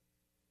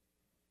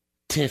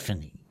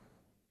 Tiffany,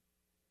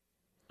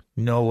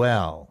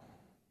 Noel,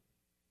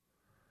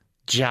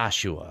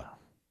 Joshua,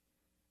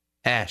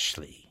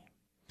 Ashley.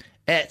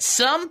 At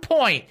some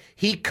point,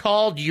 he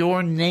called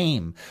your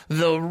name.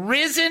 The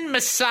risen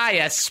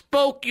Messiah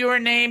spoke your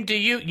name to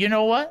you. You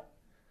know what?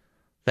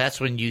 That's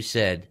when you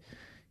said,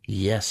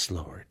 yes,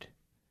 Lord.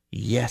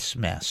 Yes,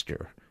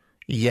 Master.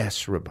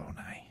 Yes,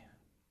 Rabboni.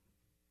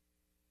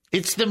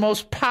 It's the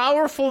most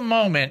powerful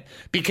moment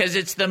because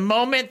it's the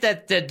moment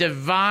that the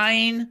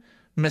divine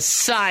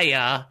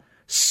Messiah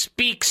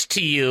speaks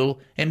to you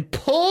and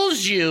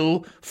pulls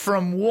you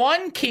from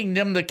one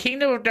kingdom, the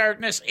kingdom of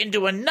darkness,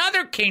 into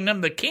another kingdom,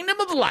 the kingdom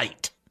of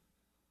light.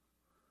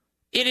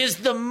 It is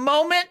the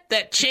moment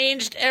that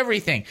changed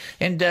everything.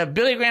 And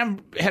Billy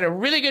Graham had a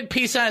really good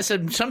piece on it.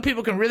 Said some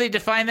people can really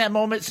define that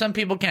moment, some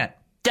people can't.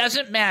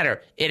 Doesn't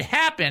matter. It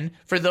happened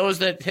for those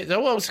that,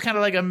 well, it's kind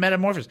of like a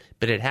metamorphosis,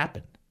 but it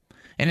happened.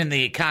 And in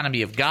the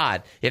economy of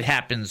God, it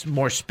happens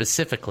more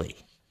specifically.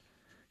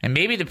 And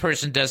maybe the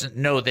person doesn't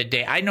know the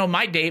day. I know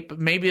my date, but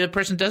maybe the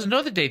person doesn't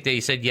know the date that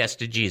he said yes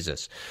to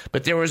Jesus.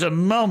 But there was a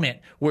moment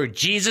where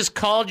Jesus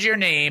called your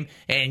name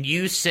and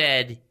you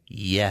said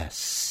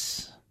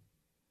yes.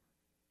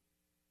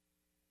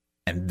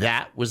 And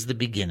that was the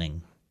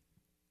beginning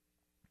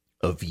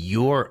of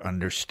your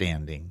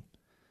understanding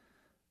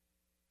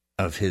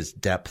of his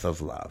depth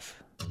of love.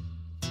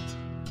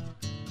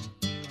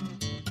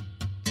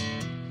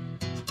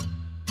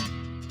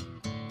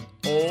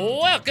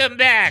 Welcome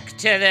back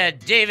to the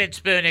David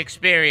Spoon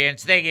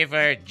Experience. Thank you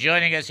for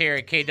joining us here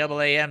at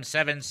KAAM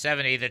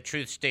 770, the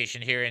Truth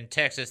Station here in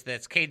Texas.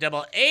 That's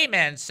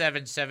KAAM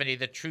 770,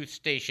 the Truth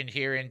Station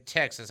here in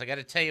Texas. I got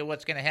to tell you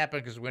what's going to happen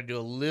because we're going to do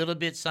a little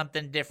bit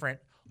something different.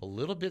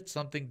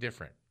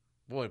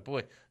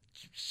 Boy,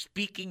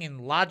 speaking in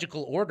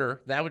logical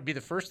order, that would be the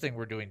first thing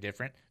we're doing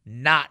different.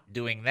 Not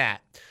doing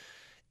that.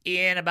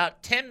 In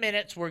about 10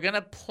 minutes, we're going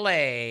to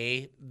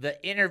play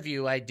the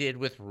interview I did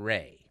with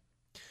Ray.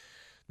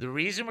 The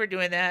reason we're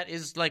doing that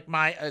is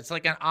it's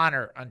like an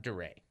honor unto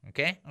Ray,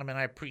 okay? I mean,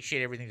 I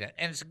appreciate everything that,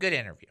 and it's a good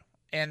interview.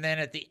 And then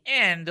at the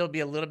end, there'll be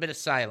a little bit of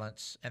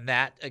silence, and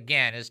that,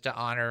 again, is to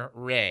honor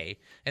Ray.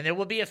 And there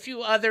will be a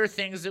few other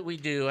things that we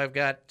do. I've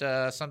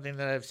got something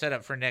that I've set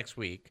up for next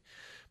week.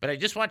 But I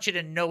just want you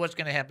to know what's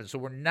going to happen. So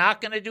we're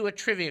not going to do a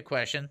trivia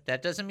question.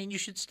 That doesn't mean you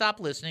should stop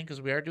listening because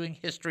we are doing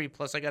history,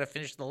 plus I got to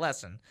finish the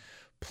lesson.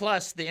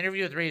 Plus, the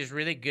interview with Ray is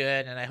really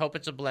good, and I hope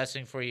it's a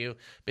blessing for you.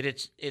 But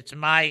it's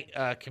my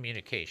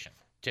communication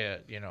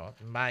to,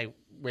 my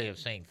way of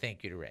saying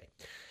thank you to Ray.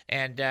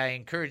 And I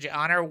encourage you,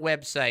 on our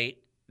website,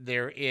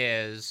 there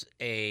is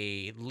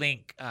a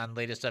link on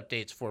latest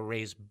updates for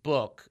Ray's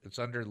book. It's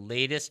under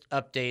latest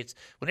updates.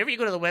 Whenever you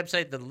go to the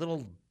website, the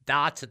little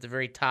dots at the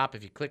very top,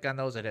 if you click on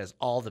those, it has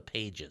all the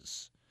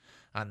pages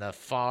on the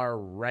far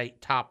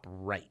right, top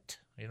right.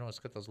 It's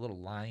got those little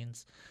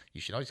lines.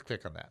 You should always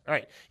click on that. All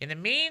right. In the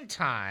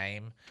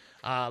meantime,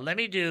 let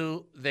me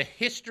do the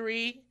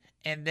history,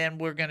 and then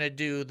we're going to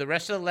do the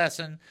rest of the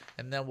lesson,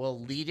 and then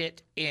we'll lead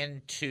it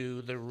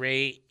into the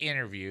Ray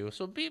interview.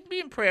 So be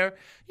in prayer.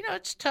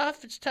 It's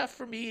tough. It's tough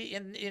for me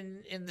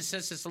in the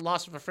sense it's the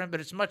loss of a friend,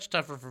 but it's much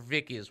tougher for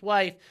Vicky, his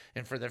wife,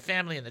 and for their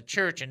family and the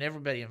church and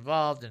everybody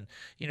involved. And,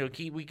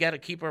 we got to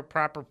keep our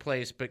proper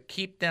place, but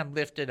keep them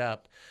lifted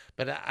up.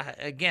 But,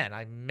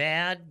 I'm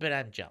mad, but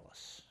I'm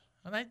jealous.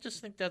 And I just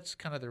think that's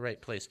kind of the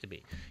right place to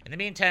be. In the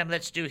meantime,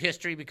 let's do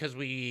history because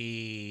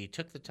we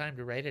took the time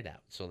to write it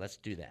out. So let's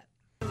do that.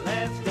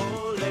 Let's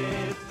go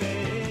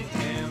living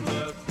in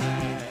the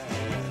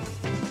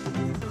past.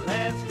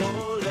 Let's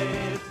go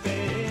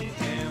living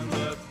in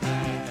the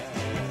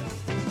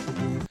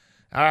past.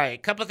 All right, a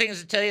couple of things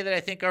to tell you that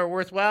I think are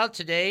worthwhile.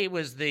 Today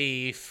was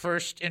the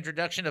first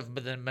introduction of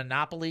the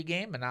Monopoly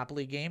game.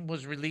 Monopoly game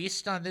was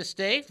released on this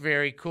day.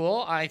 Very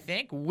cool, I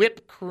think.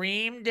 Whipped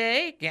Cream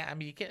Day. Yeah,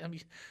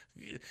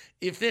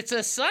 if it's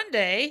a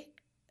Sunday,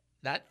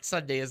 not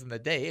Sunday isn't the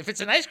day. If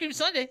it's an ice cream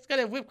sundae, it's got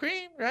to have whipped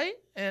cream, right?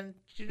 And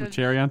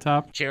cherry on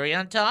top. Cherry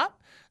on top,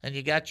 and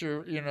you got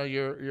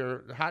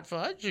your hot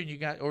fudge, and you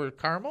got or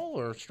caramel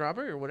or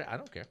strawberry or whatever. I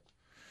don't care.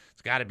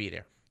 It's got to be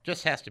there.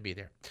 Just has to be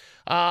there.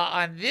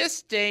 On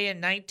this day in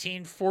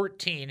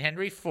 1914,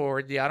 Henry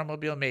Ford, the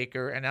automobile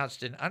maker,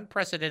 announced an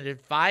unprecedented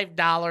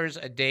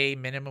 $5 a day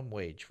minimum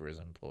wage for his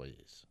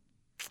employees.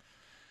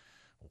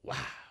 Wow.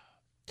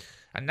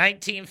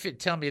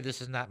 Tell me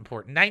this is not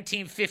important.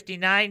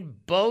 1959,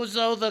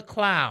 Bozo the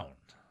Clown.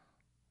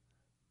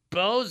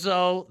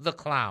 Bozo the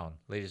Clown,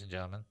 ladies and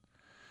gentlemen.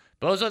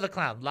 Bozo the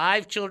Clown.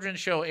 Live children's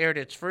show aired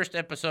its first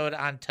episode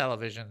on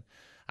television.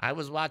 I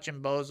was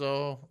watching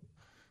Bozo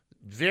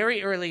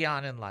very early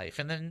on in life.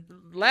 And then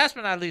last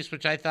but not least,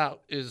 which I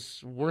thought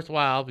is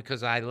worthwhile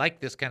because I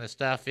like this kind of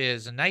stuff,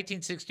 is in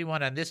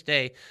 1961 on this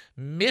day,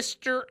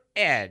 Mr.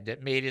 Ed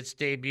made its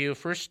debut.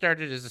 First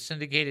started as a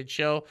syndicated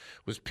show,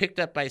 was picked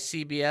up by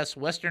CBS.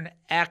 Western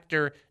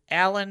actor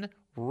Alan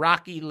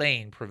Rocky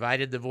Lane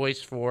provided the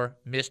voice for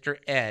Mr.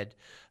 Ed,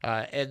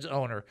 Ed's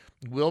owner.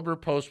 Wilbur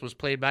Post was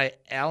played by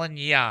Alan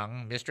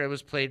Young. Mr. Ed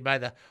was played by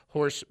the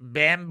horse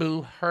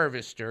Bamboo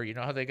Harvester. You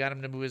know how they got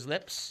him to move his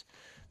lips?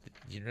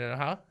 You know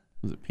how?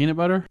 Was it peanut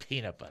butter?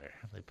 Peanut butter.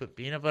 They put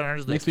peanut butter on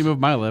his lips. Makes me move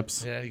my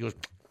lips. Yeah, he goes,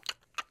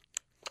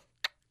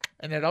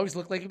 and it always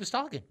looked like he was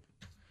talking.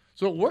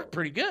 So it worked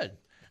pretty good.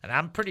 And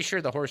I'm pretty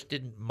sure the horse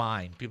didn't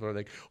mind. People are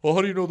like, well,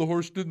 how do you know the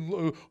horse didn't?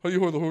 How do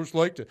you know the horse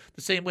liked it?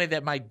 The same way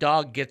that my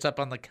dog gets up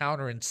on the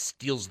counter and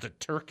steals the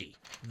turkey.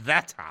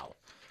 That's how.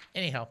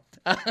 Anyhow,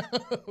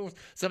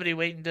 somebody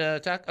waiting to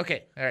talk?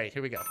 Okay, all right,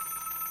 here we go.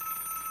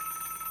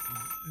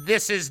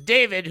 This is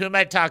David. Who am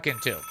I talking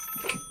to?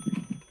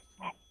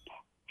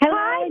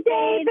 Hi,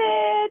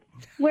 David.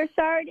 We're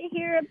sorry to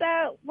hear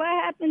about what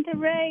happened to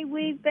Ray.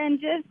 We've been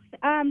just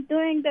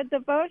doing the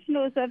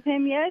devotionals of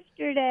him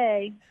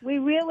yesterday. We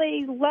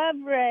really love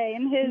Ray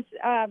and his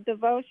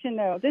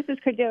devotional. This is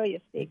Cordelia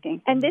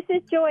speaking. And this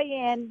is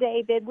Joyanne,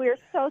 David. We're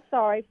so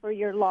sorry for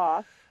your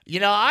loss.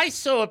 I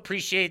so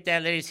appreciate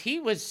that, ladies. He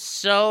was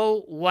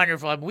so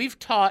wonderful. I mean, we've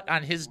taught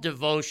on his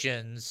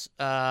devotions.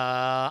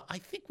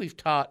 I think we've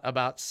taught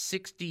about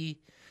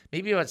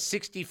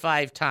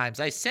 65 times.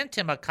 I sent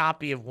him a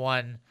copy of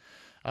one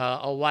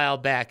a while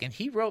back, and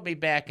he wrote me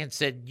back and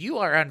said, "You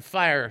are on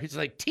fire." He's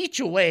like,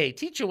 teach away.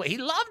 He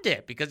loved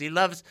it because he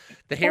loves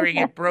hearing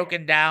it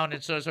broken down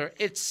and so.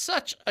 It's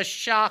such a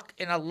shock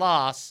and a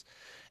loss.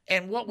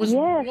 And what was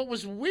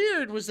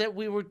weird was that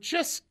we were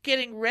just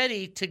getting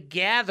ready to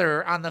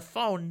gather on the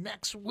phone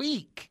next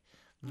week.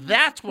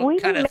 That's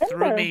what kind of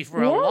threw me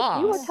for a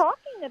loss. You were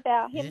talking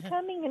about him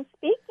coming and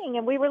speaking,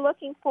 and we were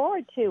looking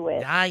forward to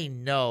it. I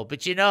know,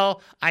 but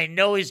I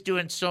know he's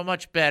doing so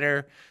much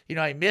better.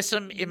 I miss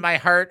him in my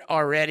heart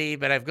already,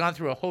 but I've gone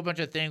through a whole bunch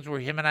of things where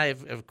him and I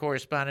have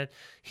corresponded.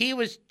 He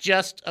was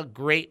just a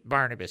great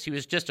Barnabas. He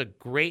was just a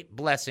great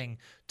blessing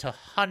to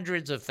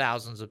hundreds of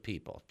thousands of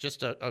people.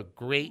 Just a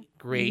great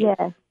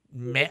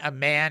a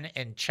man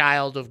and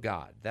child of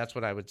God. That's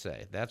what I would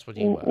say. That's what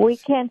he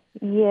was.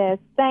 Yes.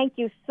 Thank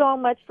you so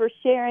much for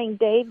sharing,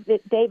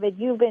 David. David,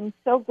 you've been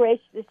so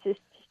gracious to,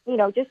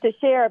 just to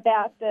share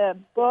about the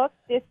book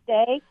this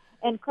day.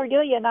 And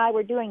Cordelia and I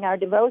were doing our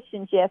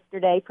devotions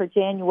yesterday for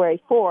January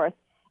 4th.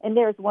 And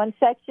there's one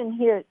section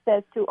here. It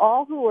says, to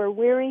all who are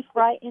weary,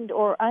 frightened,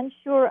 or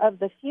unsure of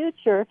the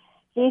future,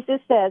 Jesus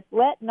says,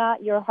 let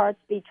not your hearts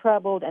be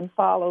troubled and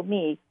follow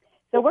me.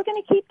 So we're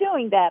going to keep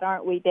doing that,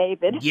 aren't we,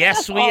 David?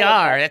 Yes, we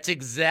are. That's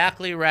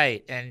exactly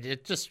right. And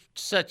it's just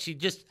such,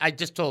 I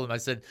just told him, I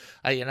said,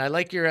 I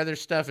like your other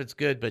stuff. It's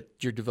good, but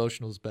your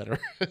devotional's better.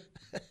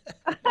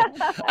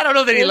 I don't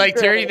know that he liked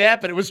hearing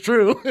that, but it was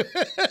true.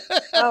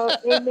 Oh,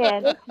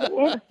 amen.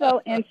 It's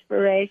so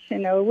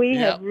inspirational. We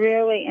have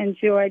really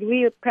enjoyed.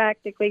 We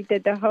practically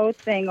did the whole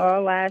thing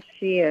all last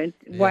year,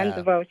 one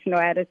devotional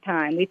at a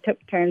time. We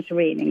took turns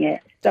reading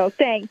it. So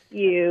thank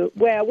you.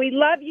 Well, we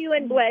love you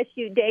and bless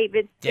you,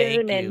 David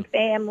Spoon and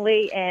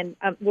family, and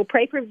we'll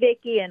pray for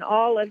Vicki and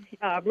all of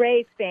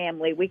Ray's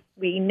family.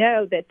 We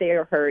know that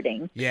they're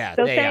hurting. Yeah,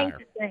 so they are.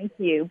 Thank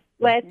you.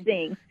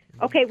 Blessings.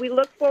 Okay, we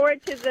look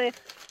forward to the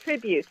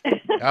tribute.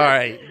 All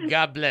right.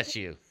 God bless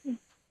you.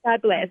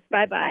 God bless.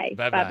 Bye-bye.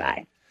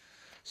 Bye-bye.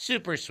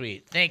 Super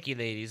sweet. Thank you,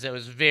 ladies. That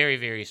was very,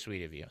 very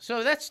sweet of you.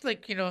 So that's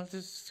like, this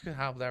is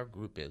how our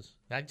group is.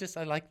 I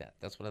like that.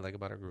 That's what I like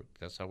about our group.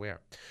 That's how we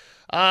are.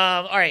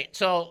 All right.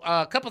 So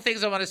a couple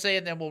things I want to say,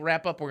 and then we'll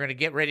wrap up. We're going to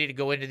get ready to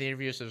go into the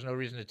interview, so there's no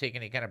reason to take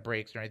any kind of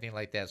breaks or anything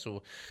like that.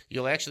 So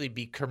you'll actually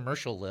be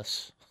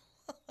commercial-less.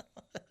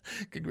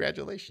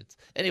 Congratulations.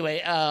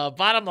 Anyway,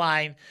 bottom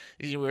line,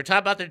 we were talking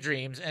about the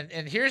dreams, and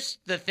here's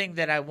the thing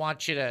that I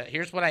want you to,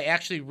 here's what I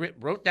actually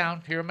wrote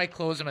down. Here are my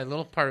clothes and my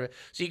little part of it.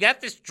 So you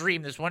got this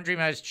dream, this one dream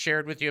I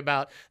shared with you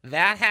about,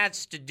 that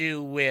has to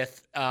do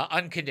with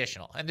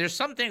unconditional. And there's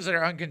some things that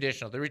are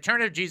unconditional. The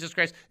return of Jesus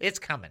Christ, it's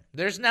coming.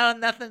 There's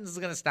nothing's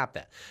going to stop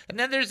that. And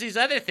then there's these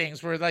other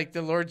things where like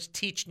the Lord's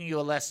teaching you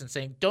a lesson,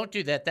 saying, don't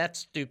do that. That's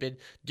stupid.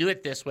 Do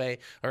it this way,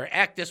 or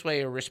act this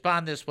way, or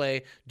respond this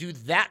way. Do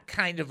that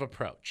kind of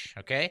approach.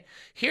 Okay?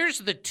 Here's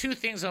the two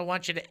things I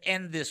want you to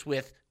end this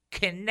with,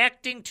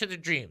 connecting to the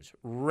dreams.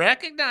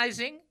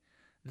 Recognizing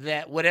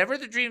that whatever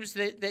the dreams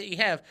that you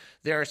have,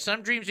 there are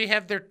some dreams you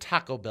have, they're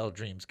Taco Bell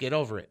dreams. Get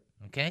over it.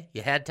 Okay?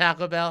 You had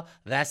Taco Bell,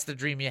 that's the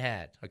dream you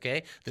had.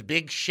 Okay? The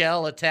big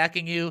shell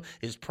attacking you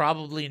is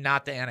probably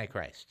not the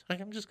Antichrist.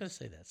 Like, I'm just going to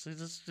say that. So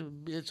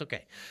it's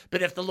okay.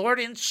 But if the Lord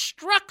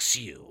instructs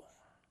you,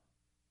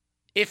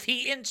 if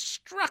he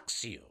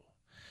instructs you,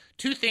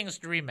 two things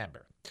to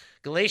remember.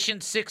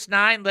 Galatians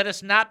 6:9, let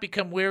us not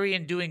become weary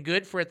in doing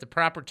good, for at the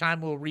proper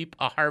time we'll reap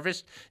a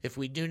harvest if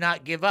we do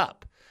not give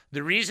up.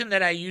 The reason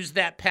that I use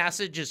that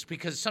passage is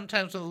because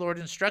sometimes when the Lord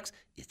instructs,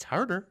 it's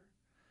harder,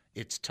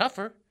 it's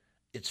tougher,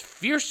 it's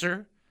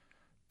fiercer,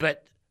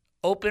 but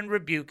open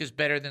rebuke is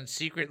better than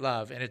secret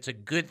love, and it's a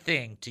good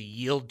thing to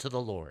yield to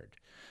the Lord.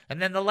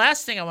 And then the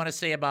last thing I want to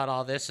say about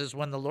all this is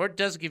when the Lord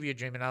does give you a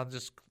dream, and I'll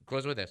just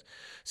close with this.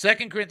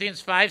 2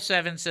 Corinthians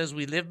 5:7 says,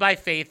 we live by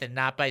faith and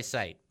not by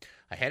sight.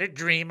 I had a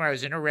dream where I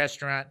was in a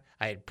restaurant.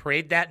 I had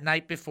prayed that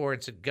night before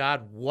and said,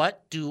 God,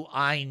 what do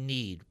I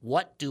need?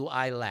 What do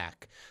I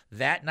lack?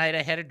 That night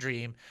I had a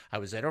dream. I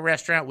was at a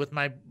restaurant with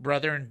my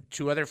brother and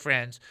two other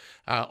friends,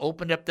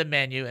 opened up the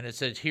menu, and it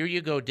says, here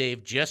you go,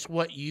 Dave, just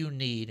what you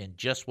need and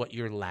just what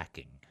you're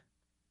lacking.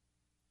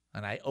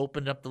 And I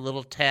opened up the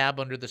little tab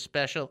under the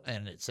special,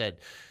 and it said,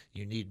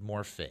 you need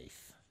more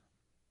faith.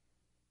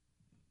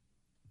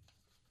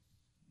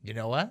 You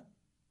know what?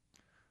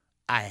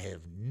 I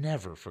have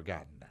never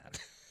forgotten that.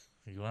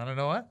 You want to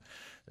know what?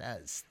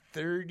 That's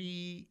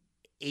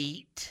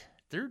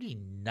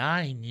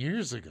 39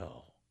 years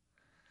ago.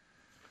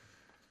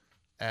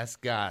 That's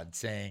God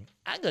saying,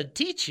 I'm going to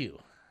teach you.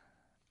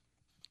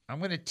 I'm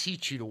going to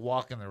teach you to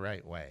walk in the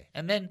right way.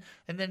 And then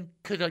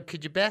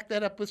could you back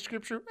that up with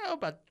Scripture? Oh,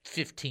 about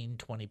 15,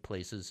 20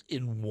 places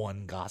in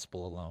one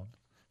gospel alone.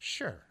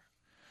 Sure.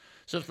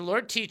 So if the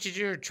Lord teaches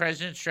you or tries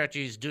to instruct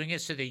you, he's doing it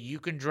so that you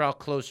can draw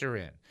closer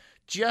in.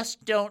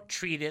 Just don't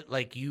treat it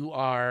like you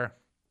are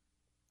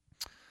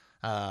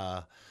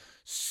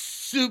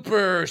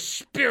super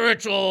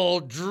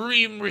spiritual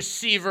dream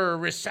receiver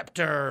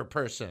receptor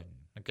person,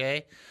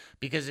 okay?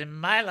 Because in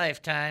my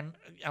lifetime,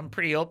 I'm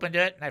pretty open to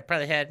it, and I've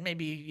probably had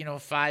maybe,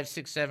 5,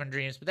 6, 7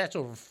 dreams, but that's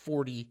over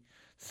 40,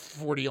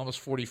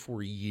 almost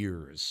 44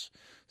 years.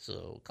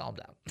 So calm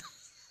down.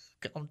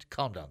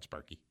 Calm down,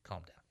 Sparky.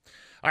 Calm down.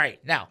 All right,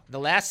 now, the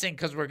last thing,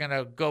 because we're going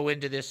to go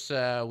into this,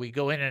 we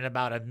go in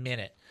about a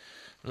minute.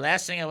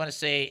 Last thing I want to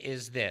say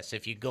is this.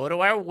 If you go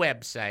to our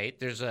website,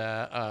 there's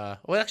well,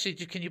 actually,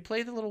 can you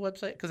play the little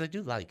website? Because I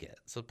do like it.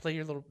 So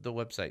play the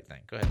website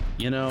thing. Go ahead.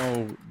 You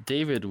know,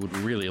 David would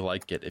really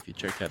like it if you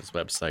checked out his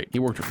website. He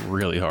worked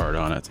really hard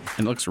on it,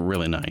 and it looks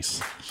really nice.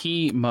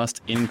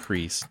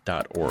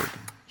 HeMustIncrease.org.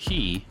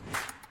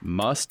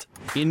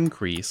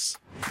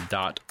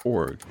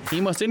 HeMustIncrease.org.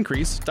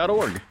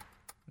 HeMustIncrease.org.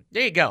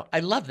 There you go.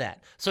 I love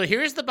that. So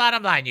here's the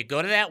bottom line. You go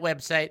to that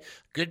website,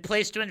 good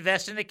place to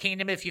invest in the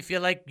kingdom if you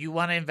feel like you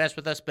want to invest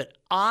with us. But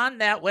on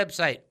that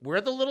website,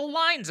 where the little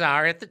lines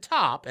are at the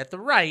top, at the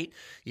right,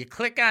 you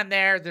click on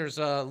there. There's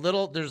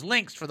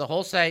links for the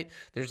whole site.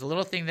 There's a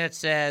little thing that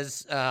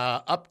says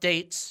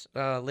updates,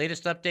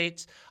 latest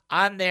updates.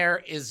 On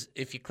there is,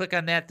 if you click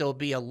on that, there'll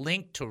be a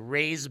link to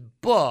Ray's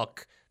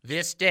book,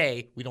 This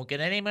Day. We don't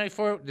get any money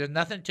for it. There's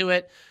nothing to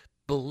it.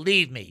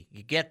 Believe me,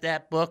 you get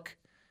that book,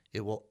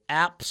 it will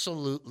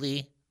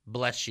absolutely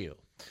bless you.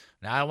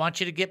 Now, I want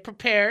you to get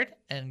prepared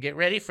and get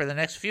ready for the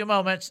next few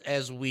moments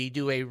as we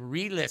do a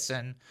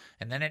re-listen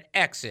and then an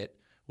exit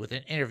with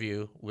an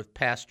interview with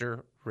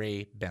Pastor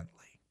Ray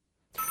Bentley.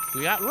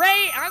 We got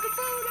Ray on the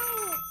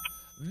photo.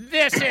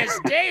 This is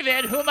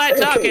David. Who am I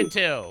talking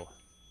to?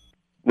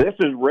 This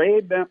is Ray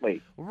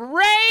Bentley.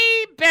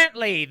 Ray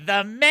Bentley,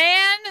 the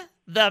man,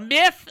 the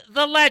myth,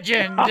 the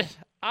legend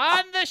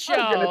on the show.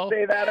 I was going to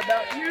say that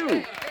about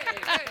you.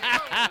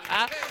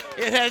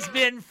 It has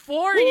been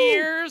 4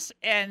 years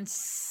and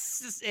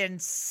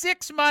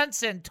 6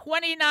 months and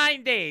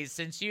 29 days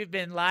since you've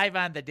been live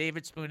on the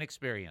David Spoon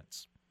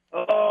Experience.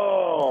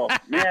 Oh,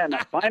 man,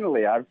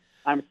 finally.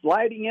 I'm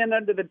sliding in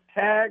under the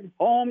tag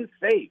home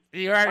safe.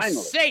 You are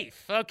finally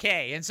safe.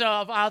 Okay. And so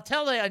I'll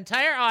tell the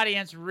entire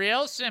audience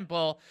real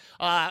simple.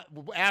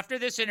 After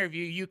this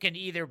interview, you can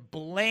either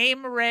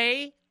blame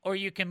Ray or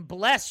you can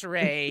bless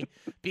Ray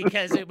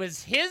because it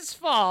was his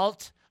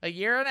fault a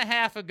year and a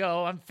half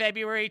ago on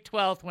February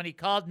 12th when he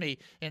called me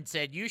and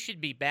said, you should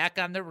be back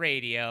on the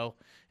radio.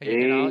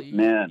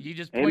 Amen. You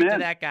just point to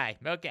that guy.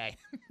 Okay.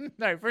 All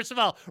right. First of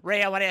all,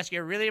 Ray, I want to ask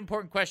you a really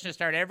important question to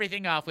start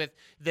everything off with.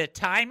 The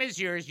time is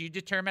yours. You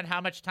determine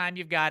how much time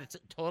you've got. It's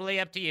totally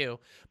up to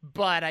you.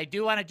 But I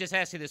do want to just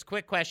ask you this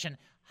quick question.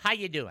 How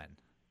you doing?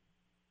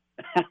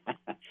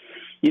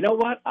 You know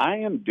what? I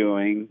am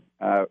doing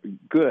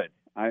good.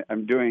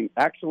 I'm doing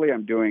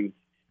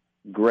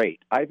great.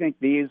 I think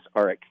these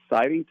are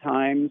exciting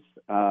times.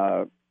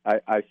 I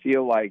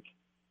feel like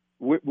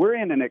we're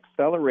in an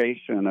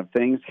acceleration of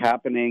things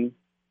happening,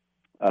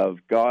 of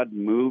God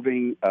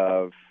moving,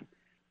 of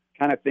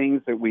kind of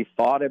things that we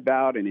thought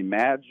about and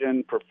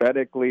imagined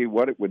prophetically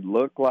what it would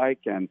look like.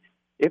 And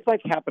it's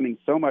like happening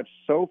so much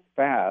so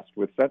fast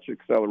with such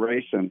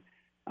acceleration.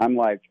 I'm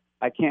like,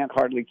 I can't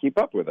hardly keep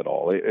up with it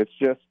all. It's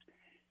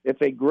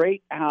a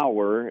great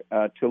hour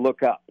to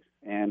look up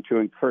and to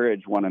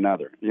encourage one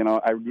another. You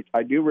know,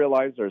 I do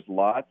realize there's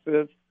lots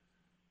of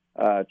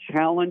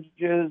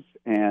challenges,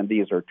 and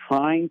these are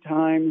trying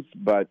times,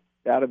 but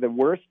out of the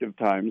worst of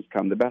times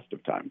come the best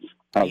of times.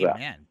 How's Amen.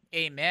 that?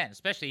 Amen.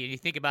 Especially you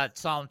think about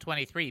Psalm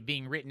 23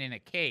 being written in a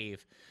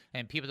cave,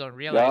 and people don't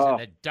realize in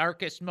the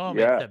darkest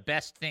moment, the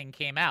best thing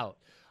came out.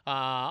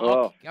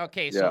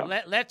 Okay, so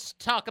let's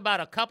talk about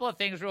a couple of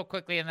things real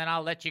quickly, and then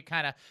I'll let you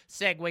kind of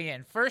segue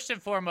in. First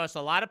and foremost,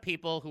 a lot of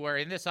people who are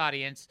in this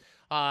audience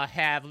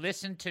have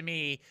listened to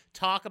me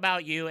talk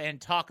about you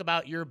and talk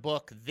about your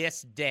book,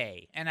 This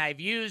Day. And I've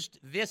used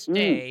This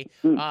Day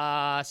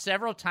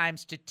several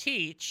times to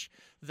teach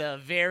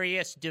the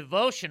various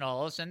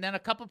devotionals, and then a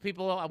couple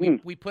people,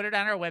 we put it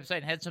on our website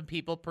and had some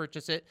people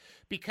purchase it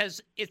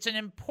because it's an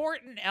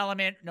important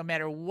element, no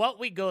matter what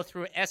we go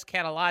through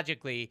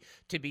eschatologically,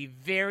 to be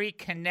very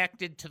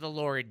connected to the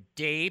Lord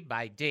day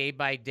by day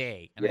by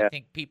day. And I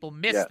think people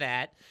miss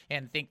that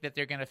and think that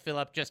they're going to fill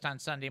up just on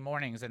Sunday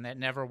mornings, and that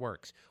never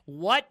works.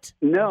 What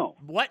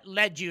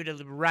led you to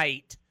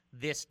write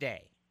This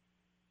Day?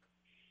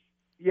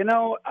 You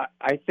know,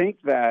 I think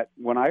that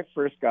when I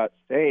first got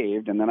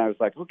saved, and then I was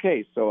like,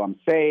 okay, so I'm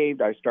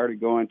saved. I started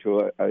going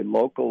to a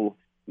local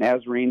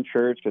Nazarene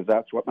church because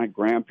that's what my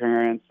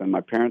grandparents and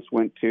my parents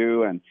went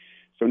to. And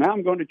so now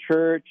I'm going to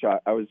church.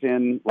 I was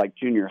in like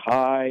junior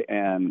high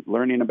and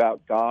learning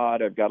about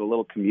God. I've got a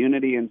little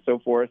community and so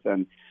forth.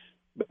 And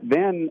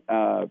then,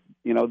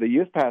 you know, the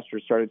youth pastor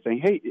started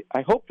saying, hey,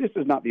 I hope this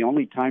is not the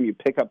only time you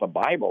pick up a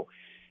Bible.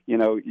 You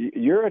know,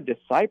 you're a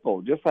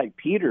disciple, just like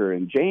Peter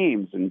and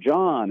James and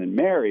John and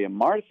Mary and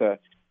Martha.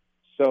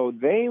 So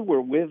they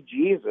were with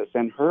Jesus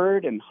and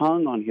heard and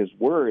hung on his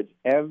words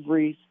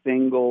every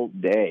single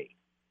day.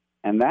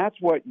 And that's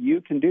what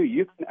you can do.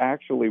 You can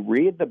actually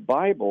read the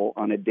Bible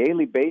on a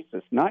daily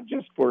basis, not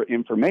just for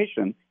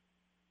information,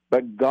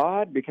 but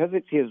God, because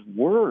it's his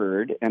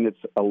word and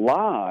it's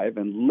alive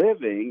and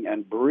living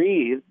and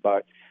breathed,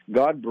 but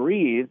God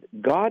breathed,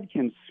 God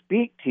can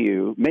speak to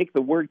you, make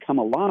the word come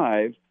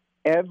alive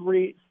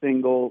every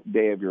single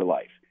day of your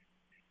life.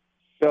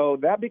 So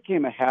that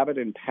became a habit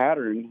and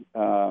pattern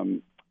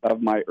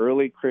of my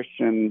early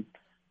Christian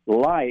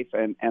life.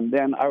 And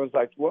then I was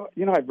like, well,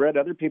 you know, I've read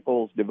other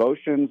people's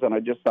devotions, and I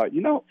just thought,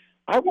 you know,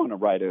 I want to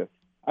write a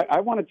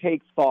I want to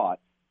take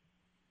thoughts,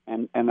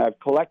 and I've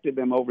collected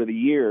them over the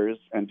years,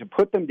 and to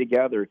put them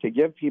together to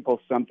give people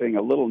something,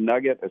 a little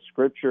nugget, a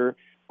scripture,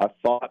 a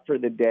thought for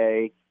the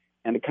day,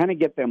 and to kind of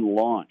get them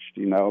launched,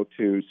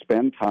 to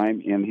spend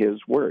time in His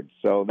Word.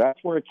 So that's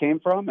where it came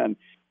from, and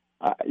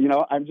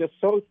I'm just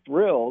so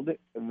thrilled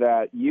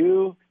that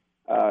you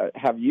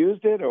have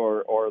used it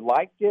or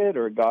liked it,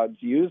 or God's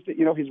used it.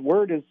 His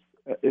Word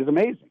is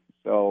amazing.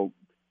 So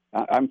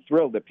I'm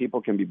thrilled that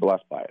people can be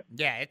blessed by it.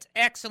 Yeah, it's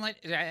excellent.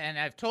 And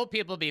I've told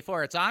people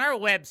before, it's on our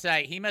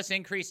website,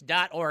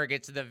 hemustincrease.org.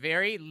 It's the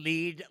very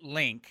lead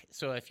link.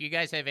 So if you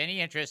guys have any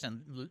interest,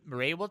 and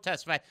Ray will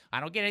testify, I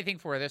don't get anything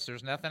for this.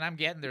 There's nothing I'm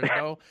getting.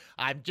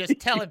 I'm just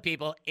telling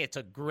people it's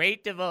a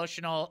great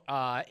devotional.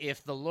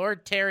 If the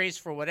Lord tarries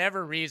for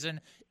whatever reason,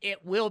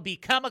 it will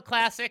become a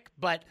classic,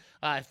 but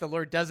if the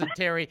Lord doesn't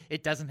tarry,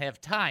 it doesn't have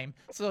time.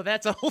 So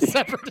that's a whole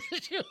separate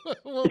issue.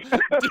 We'll deal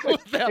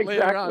with that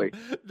later on.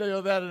 Deal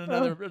with that at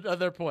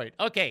another point.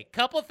 Okay,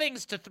 couple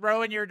things to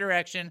throw in your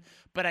direction,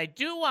 but I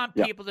do want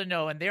people to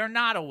know, and they're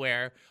not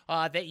aware,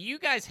 that you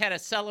guys had a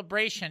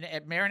celebration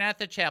at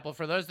Maranatha Chapel.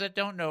 For those that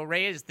don't know,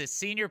 Ray is the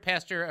senior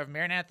pastor of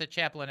Maranatha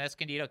Chapel in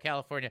Escondido,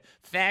 California.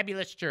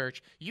 Fabulous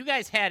church. You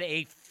guys had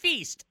a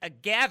feast, a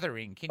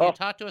gathering. Can you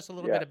talk to us a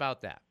little bit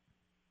about that?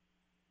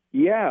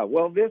 Yeah,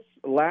 well, this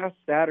last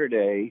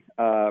Saturday,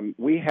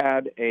 we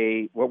had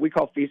what we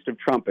call Feast of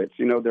Trumpets.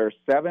 There are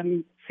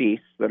 7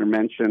 feasts that are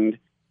mentioned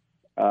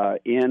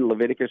in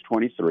Leviticus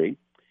 23,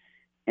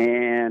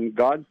 and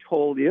God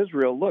told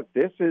Israel, look,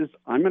 there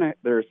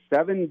are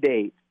 7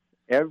 dates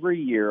every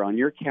year on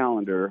your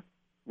calendar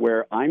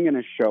where I'm going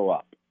to show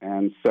up.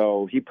 And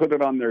so He put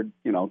it on their,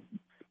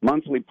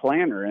 monthly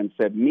planner and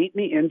said, meet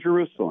me in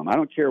Jerusalem. I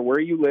don't care where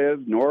you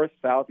live, north,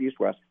 south, east,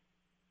 west.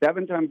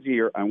 7 times a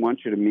year, I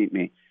want you to meet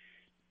me.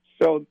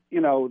 So,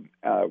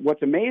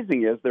 what's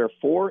amazing is there are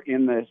 4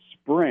 in the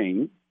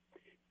spring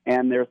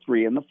and there are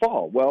 3 in the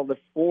fall. Well, the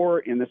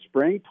 4 in the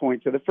spring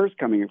point to the first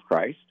coming of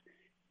Christ.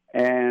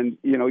 And,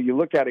 you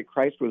look at it,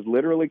 Christ was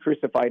literally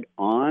crucified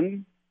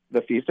on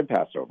the Feast of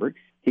Passover.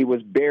 He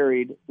was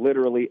buried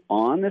literally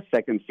on the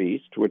second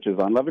feast, which is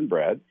unleavened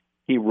bread.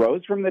 He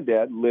rose from the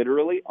dead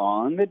literally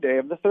on the day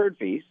of the third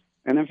feast.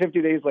 And then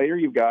 50 days later,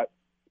 you've got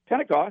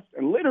Pentecost.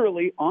 And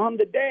literally on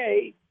the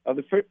day of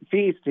the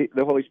feast,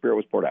 the Holy Spirit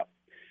was poured out.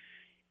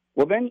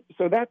 Well, then,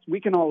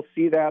 we can all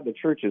see that. The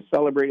church has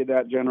celebrated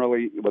that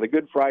generally with a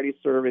Good Friday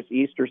service,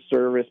 Easter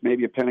service,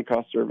 maybe a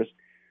Pentecost service.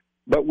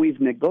 But we've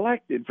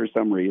neglected, for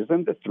some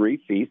reason, the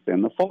 3 feasts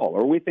in the fall,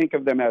 or we think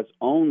of them as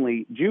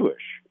only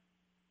Jewish.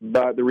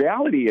 But the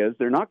reality is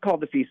they're not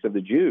called the Feast of the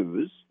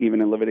Jews,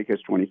 even in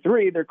Leviticus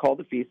 23. They're called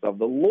the Feast of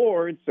the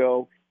Lord.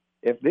 So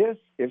if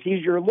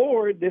He's your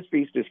Lord, this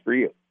feast is for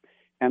you.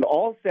 And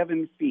all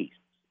 7 feasts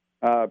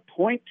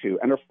point to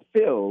and are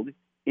fulfilled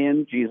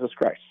in Jesus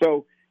Christ.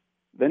 So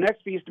the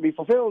next feast to be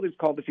fulfilled is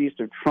called the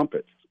Feast of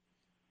Trumpets.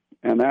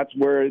 And that's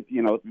where,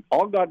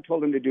 all God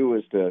told him to do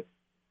is to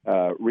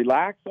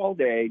relax all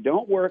day,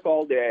 don't work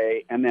all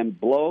day, and then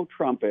blow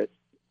trumpets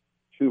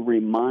to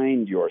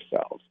remind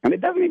yourselves. And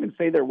it doesn't even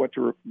say there what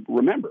to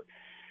remember.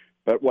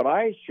 But what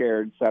I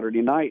shared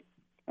Saturday night,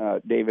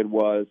 David,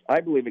 was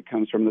I believe it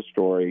comes from the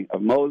story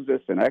of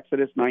Moses in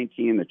Exodus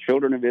 19, the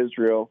children of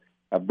Israel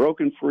have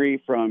broken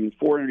free from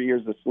 400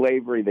 years of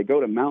slavery. They go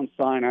to Mount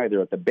Sinai.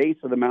 They're at the base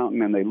of the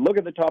mountain, and they look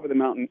at the top of the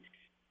mountain,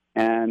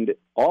 and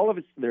all of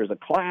it, there's a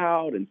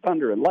cloud and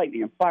thunder and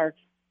lightning and fire.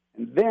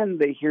 And then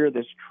they hear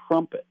this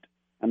trumpet,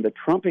 and the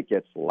trumpet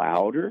gets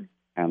louder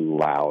and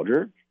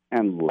louder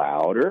and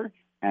louder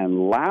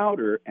and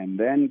louder, and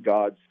then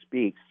God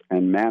speaks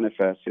and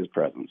manifests His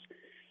presence.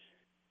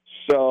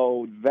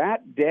 So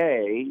that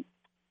day,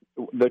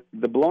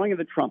 the blowing of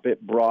the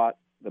trumpet brought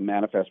the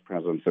manifest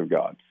presence of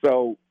God.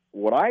 So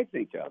what I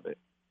think of it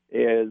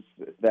is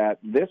that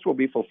this will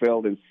be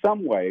fulfilled in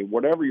some way,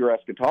 whatever your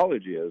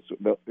eschatology is.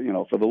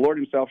 For the Lord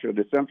Himself shall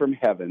descend from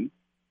heaven,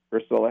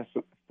 1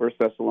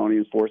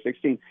 Thessalonians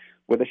 4:16,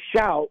 with a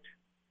shout,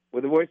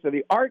 with the voice of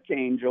the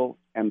archangel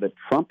and the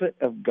trumpet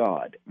of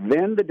God.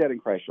 Then the dead in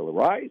Christ shall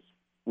arise.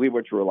 We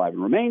which are alive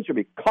and remain shall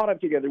be caught up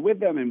together with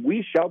them, and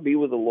we shall be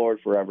with the Lord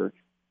forever.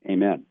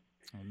 Amen.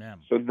 Amen.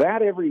 So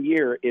that every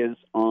year is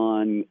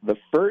on the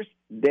first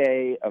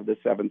day of the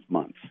 7th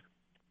month.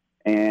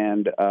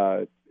 And,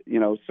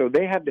 so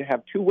they had to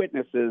have 2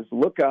 witnesses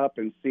look up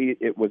and see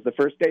it was the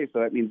first day. So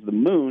that means the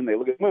moon, they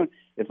look at the moon,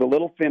 it's a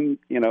little thin,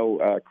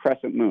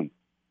 crescent moon.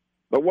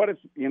 But what if,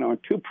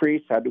 2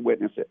 priests had to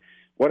witness it?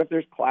 What if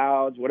there's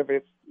clouds? What if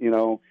it's,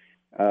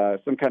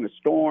 some kind of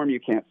storm? You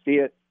can't see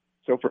it.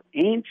 So for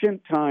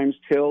ancient times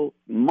till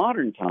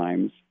modern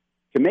times,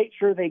 to make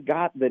sure they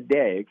got the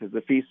day, because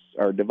the feasts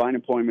are divine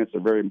appointments are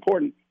very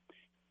important,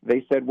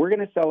 they said, we're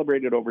going to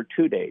celebrate it over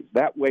 2 days.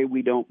 That way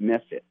we don't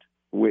miss it.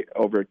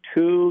 Over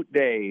 2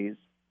 days,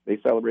 they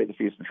celebrate the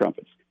Feast of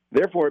Trumpets.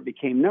 Therefore, it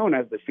became known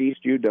as the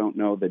feast you don't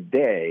know the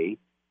day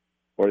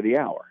or the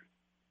hour.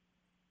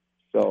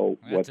 So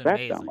what's that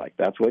amazing. sound like?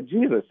 That's what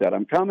Jesus said,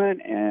 I'm coming.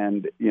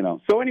 And,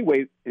 so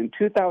anyway, in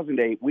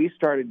 2008, we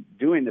started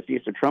doing the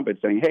Feast of Trumpets,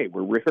 saying, hey,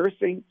 we're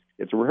rehearsing.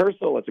 It's a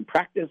rehearsal. It's a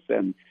practice.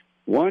 And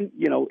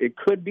it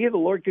could be the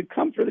Lord could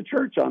come for the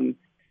church on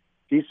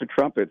Feast of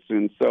Trumpets.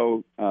 And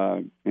so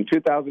in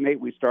 2008,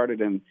 we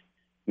started. And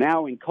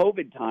now in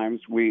COVID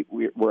times,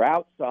 we're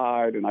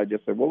outside. And I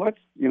just said, well, let's,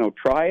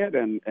 try it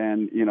and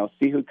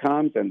see who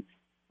comes. And,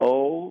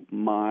 oh,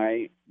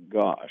 my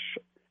gosh.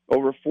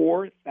 Over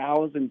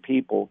 4,000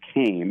 people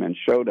came and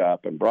showed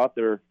up and brought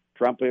their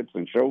trumpets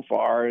and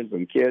shofars,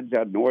 and kids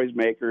had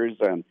noisemakers,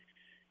 and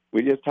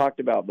we just talked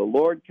about the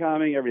Lord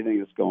coming, everything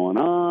that's going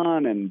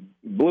on, and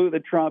blew the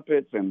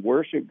trumpets and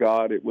worshiped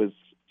God. It was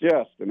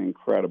just an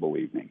incredible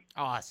evening.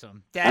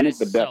 Awesome. That is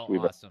the best so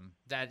awesome.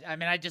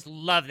 I just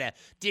love that.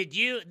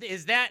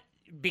 Is that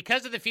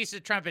because of the Feast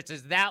of Trumpets,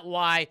 is that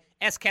why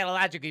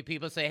eschatologically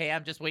people say, hey,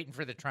 I'm just waiting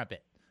for the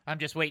trumpet? I'm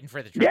just waiting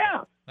for the trumpet.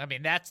 Yeah. I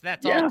mean, that's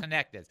all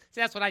connected.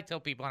 See, that's what I tell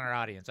people in our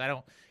audience. I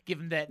don't give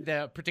them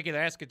the particular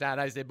eschaton.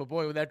 I say, but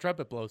boy, when that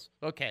trumpet blows.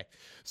 Okay.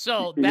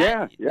 So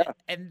that,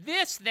 and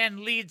this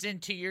then leads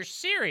into your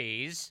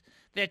series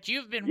that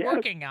you've been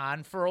working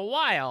on for a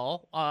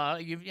while. I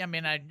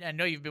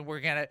know you've been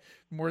working on it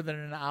more than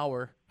an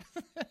hour.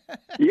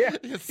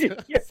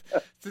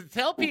 So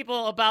tell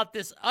people about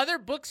this other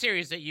book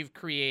series that you've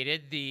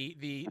created,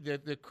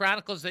 the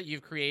Chronicles that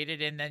you've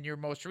created, and then your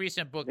most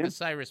recent book, The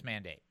Cyrus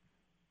Mandate.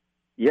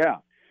 Yeah.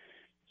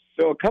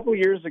 So a couple of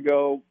years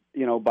ago,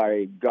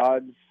 by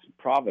God's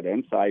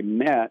providence, I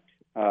met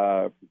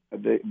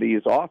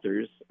these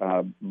authors,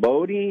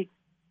 Bodie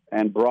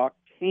and Brock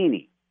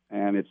Taney,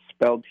 and it's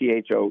spelled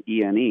Thone.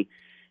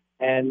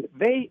 And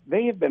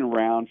they have been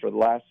around for the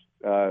last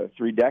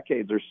 3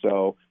 decades or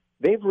so.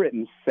 They've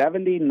written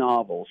 70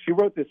 novels. She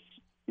wrote this,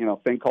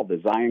 thing called the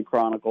Zion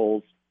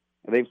Chronicles.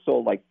 They've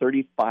sold like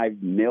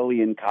 35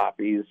 million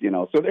copies,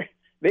 so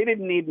they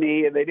didn't need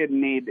me. They didn't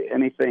need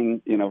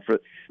anything,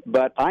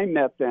 but I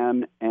met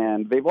them,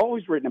 and they've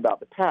always written about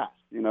the past,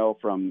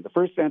 from the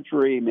first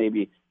century,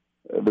 maybe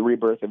the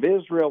rebirth of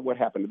Israel, what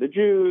happened to the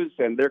Jews,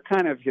 and they're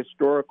kind of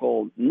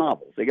historical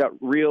novels. They got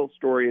real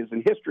stories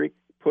in history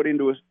put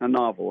into a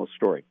novel, a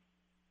story.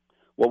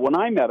 Well, when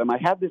I met them, I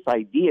had this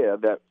idea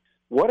that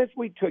what if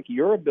we took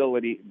your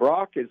ability,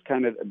 Brock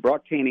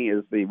Taney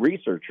is the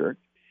researcher,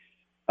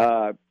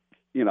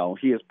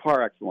 he is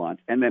par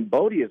excellence, and then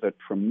Bodie is a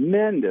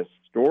tremendous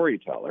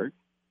storyteller,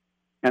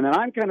 and then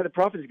I'm kind of the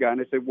prophecy guy,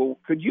 and I said, well,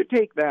 could you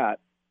take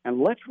that and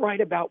let's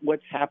write about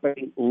what's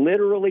happening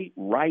literally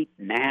right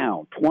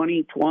now,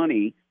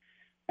 2020,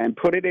 and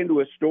put it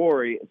into a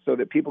story so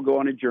that people go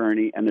on a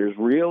journey, and there's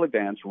real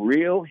events,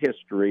 real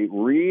history,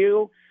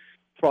 real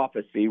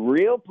prophecy,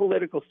 real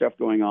political stuff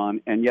going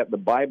on, and yet the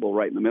Bible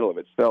right in the middle of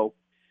it. So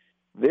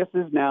this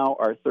is now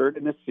our third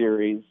in the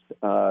series.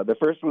 The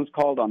first one's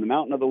called On the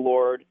Mountain of the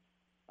Lord.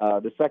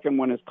 The second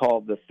one is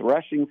called The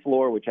Threshing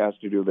Floor, which has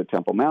to do with the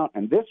Temple Mount.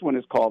 And this one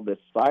is called The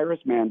Cyrus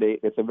Mandate.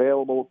 It's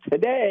available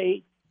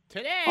today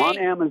on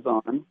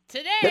Amazon.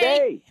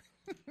 Today.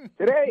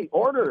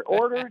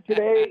 Order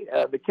today.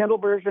 The Kindle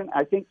version.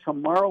 I think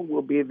tomorrow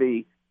will be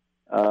the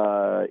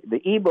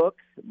ebook,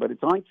 but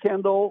it's on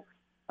Kindle.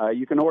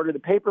 You can order the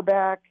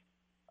paperback,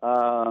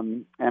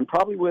 and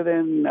probably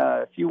within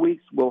a few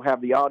weeks we'll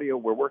have the audio.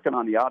 We're working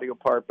on the audio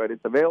part, but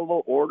it's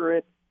available. Order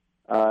it.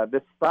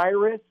 The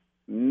Cyrus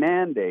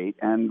Mandate,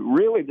 and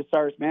really the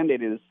Cyrus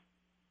Mandate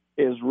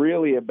is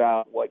really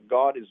about what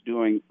God is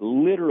doing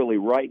literally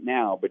right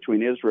now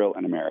between Israel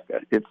and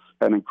America. It's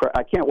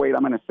I can't wait.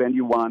 I'm going to send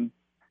you one.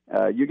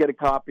 You get a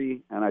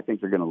copy, and I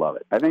think you're going to love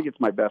it. I think it's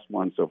my best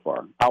one so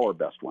far, our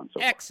best one so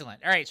far.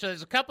 Excellent. All right, so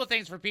there's a couple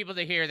things for people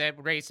to hear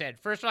that Ray said.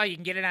 First of all, you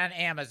can get it on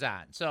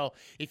Amazon. So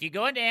if you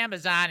go into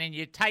Amazon and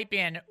you type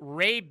in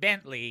Ray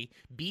Bentley,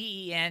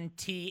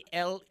 Bentley,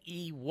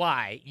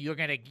 you're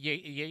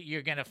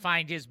gonna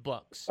find his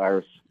books.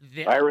 Cyrus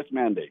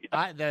Mandate.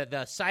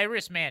 The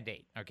Cyrus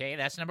Mandate. Okay,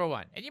 that's number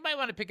one. And you might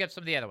want to pick up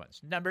some of the other ones.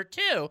 Number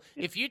two,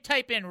 if you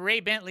type in Ray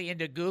Bentley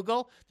into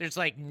Google, there's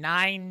like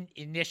 9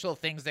 initial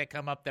things that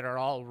come up that are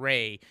all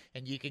Ray,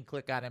 and you can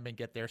click on them and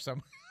get there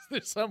some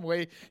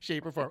way,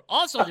 shape, or form.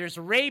 Also, there's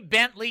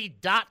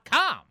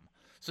RayBentley.com.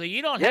 So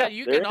you don't have,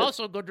 you can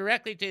also go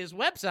directly to his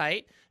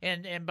website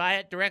and buy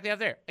it directly out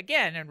there.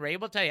 Again, and Ray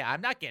will tell you,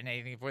 I'm not getting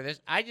anything for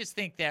this. I just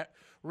think that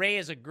Ray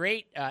is a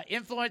great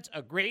influence,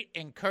 a great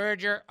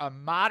encourager, a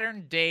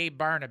modern-day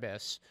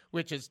Barnabas,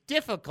 which is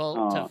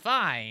difficult to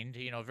find,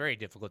 very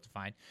difficult to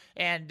find.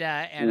 And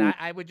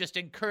I would just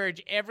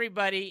encourage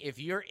everybody, if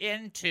you're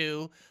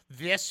into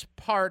this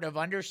part of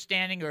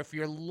understanding, or if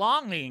you're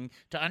longing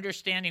to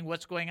understanding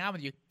what's going on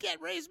with you,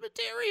 get Ray's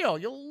material.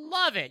 You'll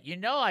love it.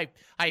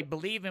 I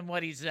believe in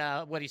what he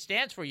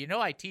stands for.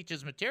 I teach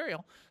his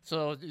material,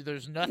 so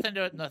there's nothing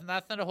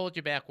to hold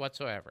you back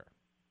whatsoever.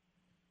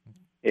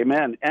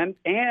 Amen.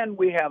 And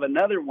we have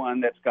another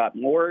one that's got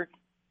more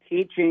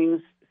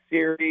teachings,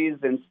 series,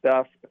 and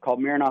stuff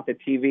called Maranatha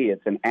TV.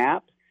 It's an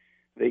app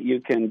that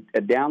you can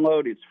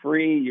download. It's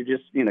free. You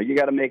just, you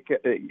got to make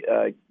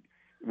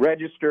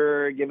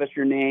register, give us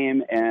your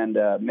name, and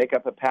make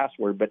up a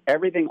password. But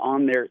everything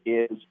on there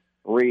is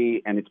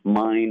free, and it's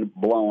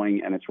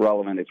mind-blowing, and it's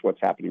relevant. It's what's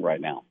happening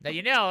right now. Now,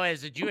 you know,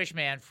 as a Jewish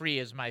man, free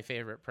is my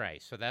favorite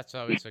price. So that's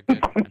always a good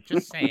I'm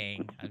just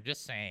saying.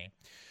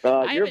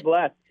 You're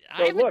blessed.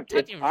 So look,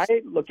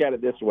 I look at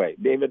it this way,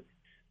 David.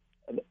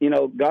 You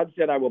know, God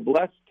said, I will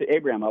bless to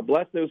Abraham. I'll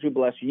bless those who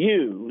bless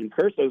you and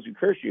curse those who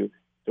curse you.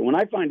 So when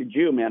I find a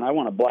Jew, man, I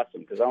want to bless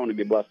him because I want to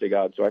be blessed to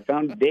God. So I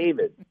found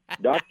David,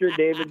 Dr.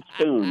 David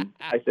Spoon.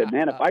 I said,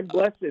 man, if I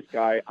bless this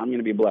guy, I'm going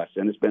to be blessed.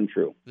 And it's been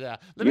true. Yeah.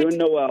 You and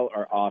Noel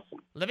are awesome.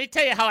 Let me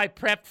tell you how I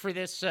prepped for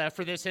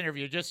this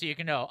interview, just so you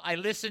can know. I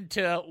listened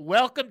to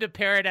Welcome to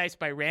Paradise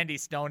by Randy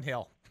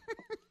Stonehill.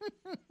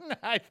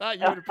 I thought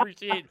you would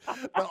appreciate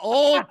the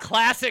old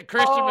classic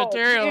Christian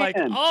material. Man. Like,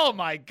 oh,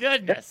 my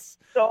goodness.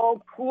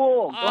 So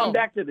cool. Going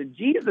back to the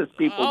Jesus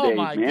people days, man.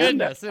 Oh, my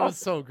goodness. It was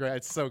so great.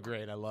 It's so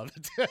great. I love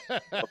it.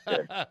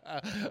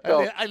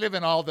 Okay. I live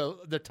in all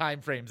the time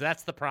frames.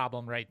 That's the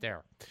problem right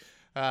there.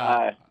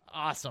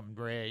 Awesome,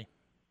 Ray.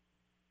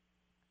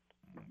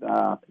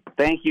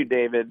 Thank you,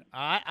 David.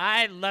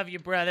 I love you,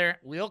 brother.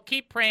 We'll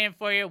keep praying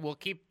for you. We'll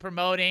keep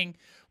promoting.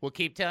 We'll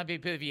keep telling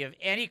people if you have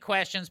any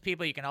questions,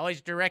 people, you can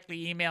always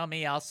directly email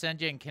me. I'll send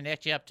you and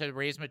connect you up to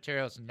Ray's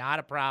materials. Not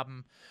a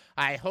problem.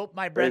 I hope,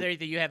 my brother,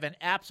 that you have an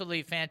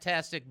absolutely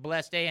fantastic,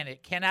 blessed day, and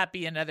it cannot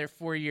be another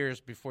 4 years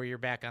before you're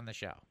back on the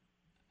show.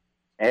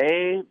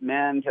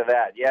 Amen to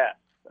that. Yes.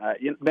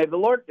 May the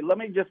Lord, let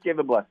me just give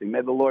a blessing.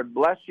 May the Lord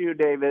bless you,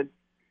 David.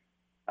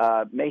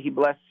 May he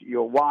bless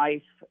your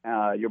wife,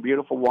 your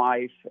beautiful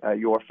wife,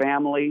 your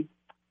family,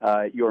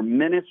 your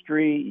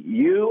ministry.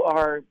 You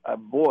are a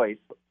voice,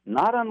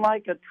 not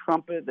unlike a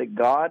trumpet that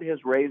God has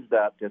raised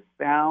up to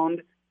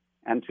sound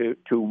and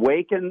to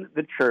waken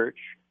the church.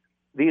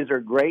 These are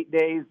great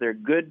days. They're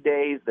good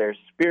days. They're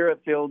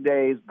spirit-filled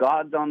days.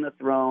 God's on the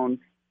throne.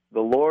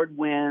 The Lord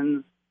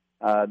wins.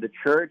 The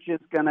church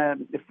is going to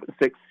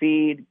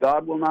succeed.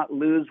 God will not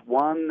lose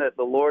one that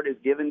the Lord has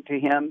given to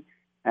him.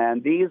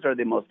 And these are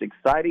the most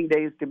exciting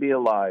days to be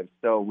alive.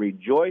 So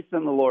rejoice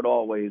in the Lord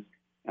always,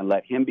 and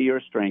let him be your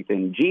strength.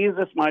 In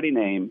Jesus' mighty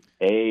name,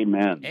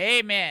 amen.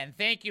 Amen.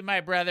 Thank you, my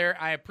brother.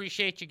 I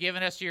appreciate you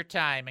giving us your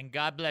time, and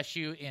God bless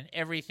you in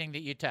everything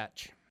that you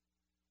touch.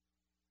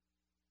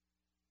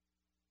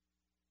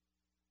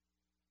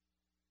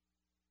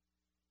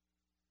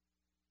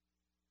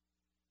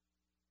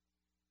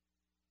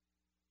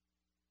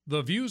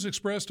 The views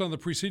expressed on the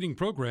preceding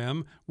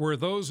program were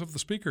those of the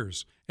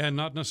speakers and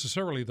not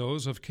necessarily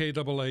those of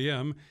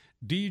KAAM,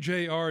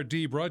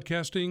 DJRD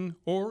Broadcasting,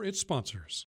 or its sponsors.